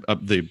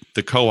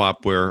 The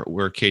co-op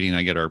where Katie and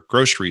I get our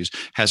groceries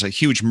has a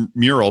huge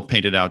mural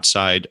painted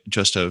outside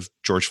just of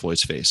George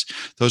Floyd's face.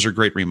 Those are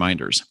great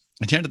reminders.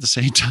 And yet at the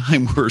same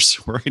time, we're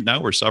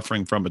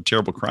suffering from a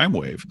terrible crime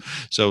wave.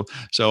 So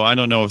I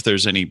don't know if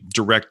there's any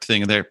direct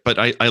thing there, but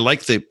I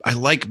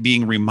like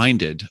being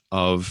reminded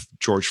of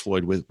George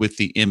Floyd with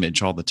the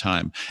image all the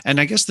time. And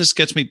I guess this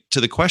gets me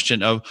to the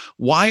question of,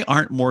 why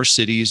aren't more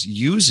cities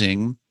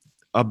using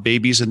a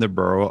babies in the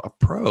burrow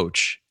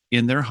approach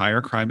in their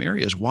higher crime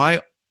areas?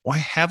 Why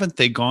haven't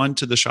they gone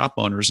to the shop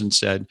owners and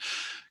said,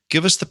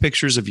 give us the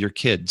pictures of your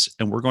kids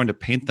and we're going to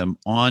paint them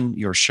on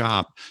your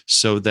shop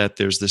so that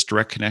there's this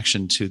direct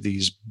connection to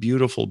these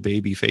beautiful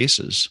baby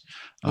faces,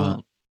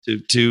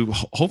 to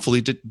hopefully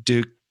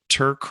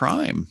deter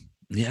crime?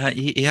 Yeah,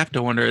 you have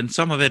to wonder, and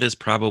some of it is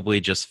probably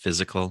just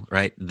physical,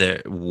 right?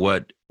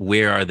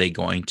 Where are they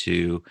going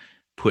to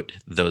put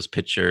those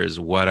pictures?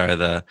 What are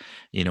the,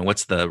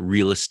 what's the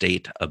real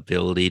estate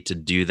ability to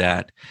do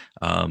that?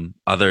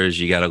 Others,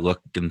 you got to look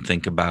and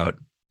think about,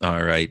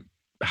 all right,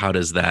 how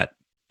does that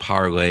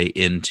parlay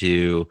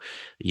into,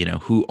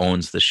 who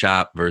owns the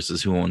shop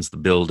versus who owns the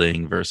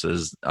building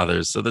versus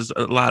others. So there's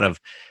a lot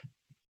of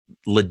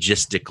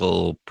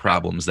logistical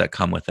problems that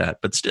come with that.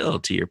 But still,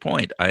 to your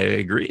point, I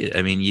agree.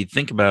 I mean, you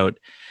think about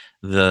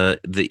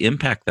the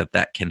impact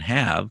that can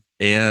have,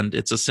 and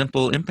it's a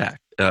simple impact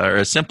or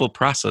a simple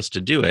process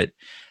to do it,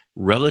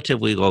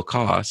 relatively low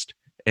cost.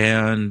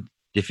 And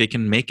if it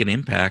can make an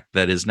impact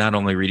that is not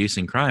only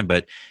reducing crime,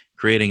 but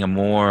creating a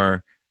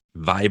more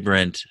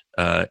vibrant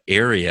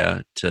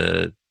area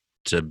to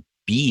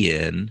be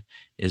in,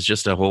 is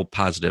just a whole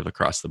positive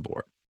across the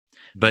board.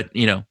 But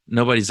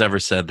nobody's ever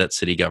said that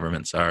city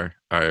governments are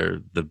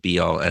the be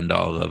all end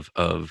all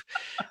of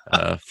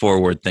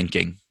forward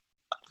thinking.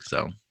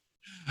 So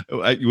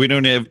we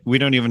don't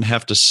even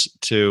have to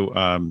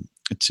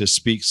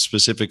speak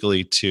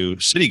specifically to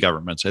city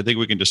governments. I think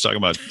we can just talk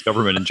about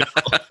government in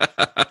general.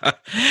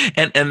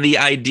 and the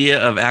idea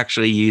of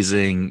actually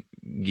using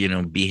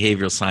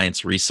behavioral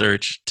science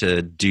research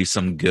to do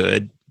some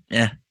good,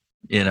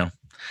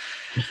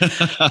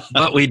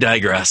 but we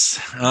digress.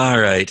 All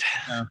right.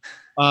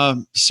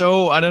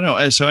 So I don't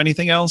know. So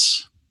anything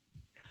else?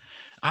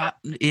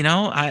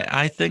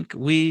 I think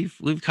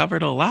we've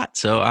covered a lot.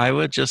 So I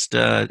would just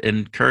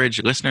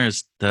encourage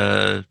listeners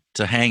to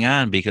hang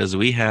on, because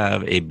we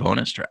have a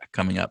bonus track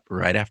coming up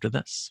right after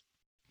this.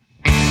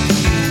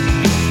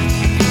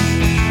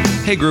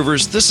 Hey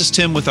Groovers, this is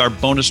Tim with our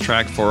bonus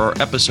track for our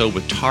episode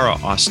with Tara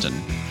Austin.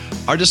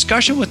 Our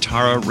discussion with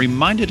Tara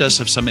reminded us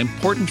of some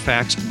important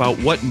facts about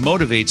what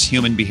motivates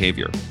human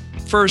behavior.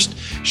 First,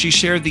 she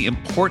shared the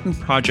important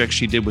project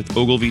she did with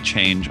Ogilvy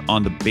Change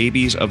on the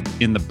babies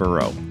in the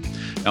borough.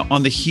 Now,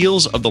 on the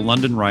heels of the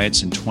London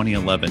riots in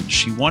 2011,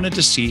 she wanted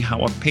to see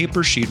how a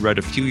paper she'd read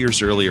a few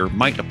years earlier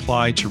might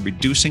apply to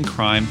reducing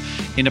crime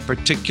in a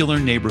particular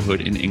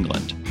neighborhood in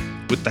England.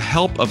 With the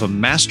help of a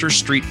master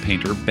street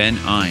painter, Ben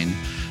Ine,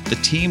 the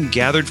team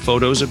gathered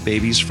photos of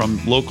babies from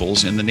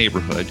locals in the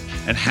neighborhood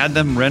and had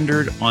them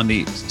rendered on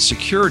the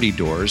security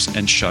doors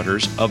and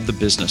shutters of the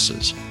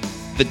businesses.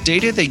 The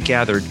data they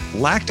gathered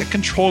lacked a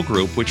control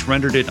group, which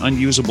rendered it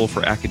unusable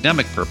for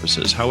academic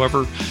purposes.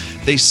 However,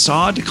 they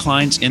saw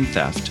declines in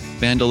theft,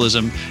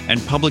 vandalism,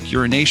 and public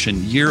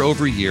urination year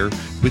over year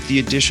with the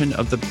addition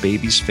of the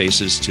babies'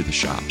 faces to the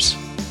shops.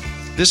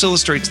 This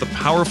illustrates the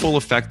powerful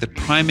effect that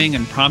priming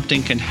and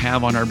prompting can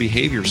have on our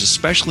behaviors,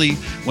 especially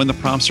when the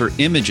prompts are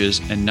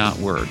images and not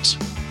words.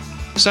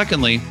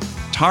 Secondly,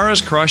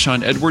 Tara's crush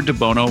on Edward de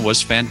Bono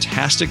was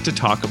fantastic to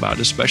talk about,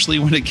 especially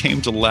when it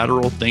came to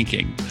lateral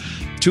thinking.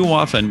 Too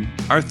often,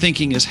 our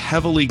thinking is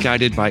heavily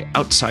guided by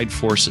outside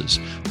forces,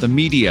 the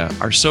media,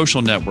 our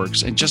social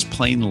networks, and just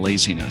plain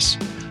laziness.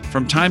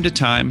 From time to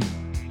time,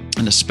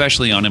 and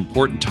especially on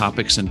important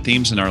topics and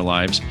themes in our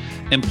lives,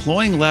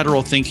 employing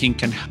lateral thinking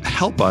can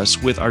help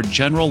us with our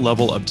general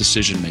level of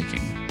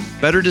decision-making.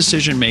 Better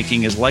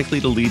decision-making is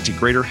likely to lead to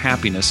greater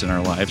happiness in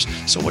our lives,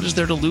 so what is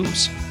there to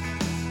lose?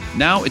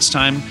 Now it's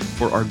time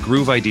for our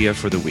groove idea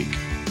for the week.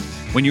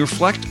 When you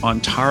reflect on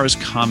Tara's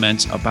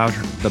comments about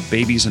the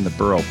Babies in the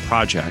Borough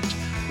project,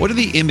 what are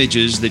the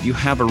images that you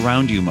have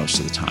around you most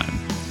of the time?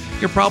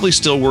 You're probably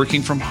still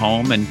working from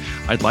home, and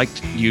I'd like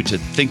you to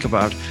think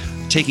about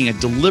taking a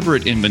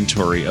deliberate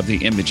inventory of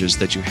the images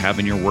that you have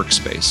in your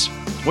workspace.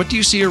 What do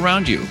you see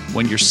around you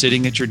when you're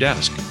sitting at your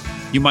desk?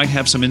 You might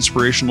have some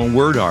inspirational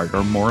word art,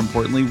 or more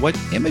importantly, what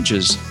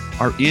images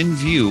are in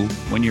view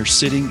when you're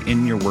sitting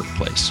in your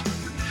workplace?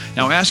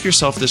 Now ask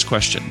yourself this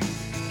question.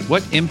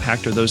 What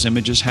impact are those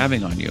images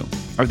having on you?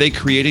 Are they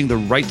creating the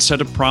right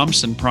set of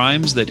prompts and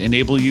primes that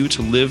enable you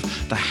to live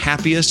the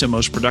happiest and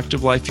most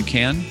productive life you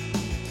can?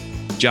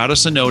 Jot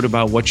us a note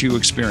about what you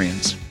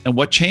experience and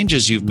what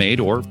changes you've made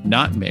or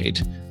not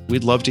made.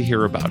 We'd love to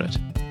hear about it.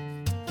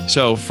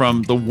 So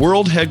from the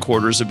world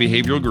headquarters of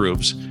Behavioral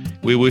Grooves,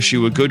 we wish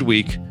you a good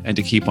week and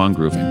to keep on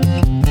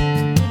grooving.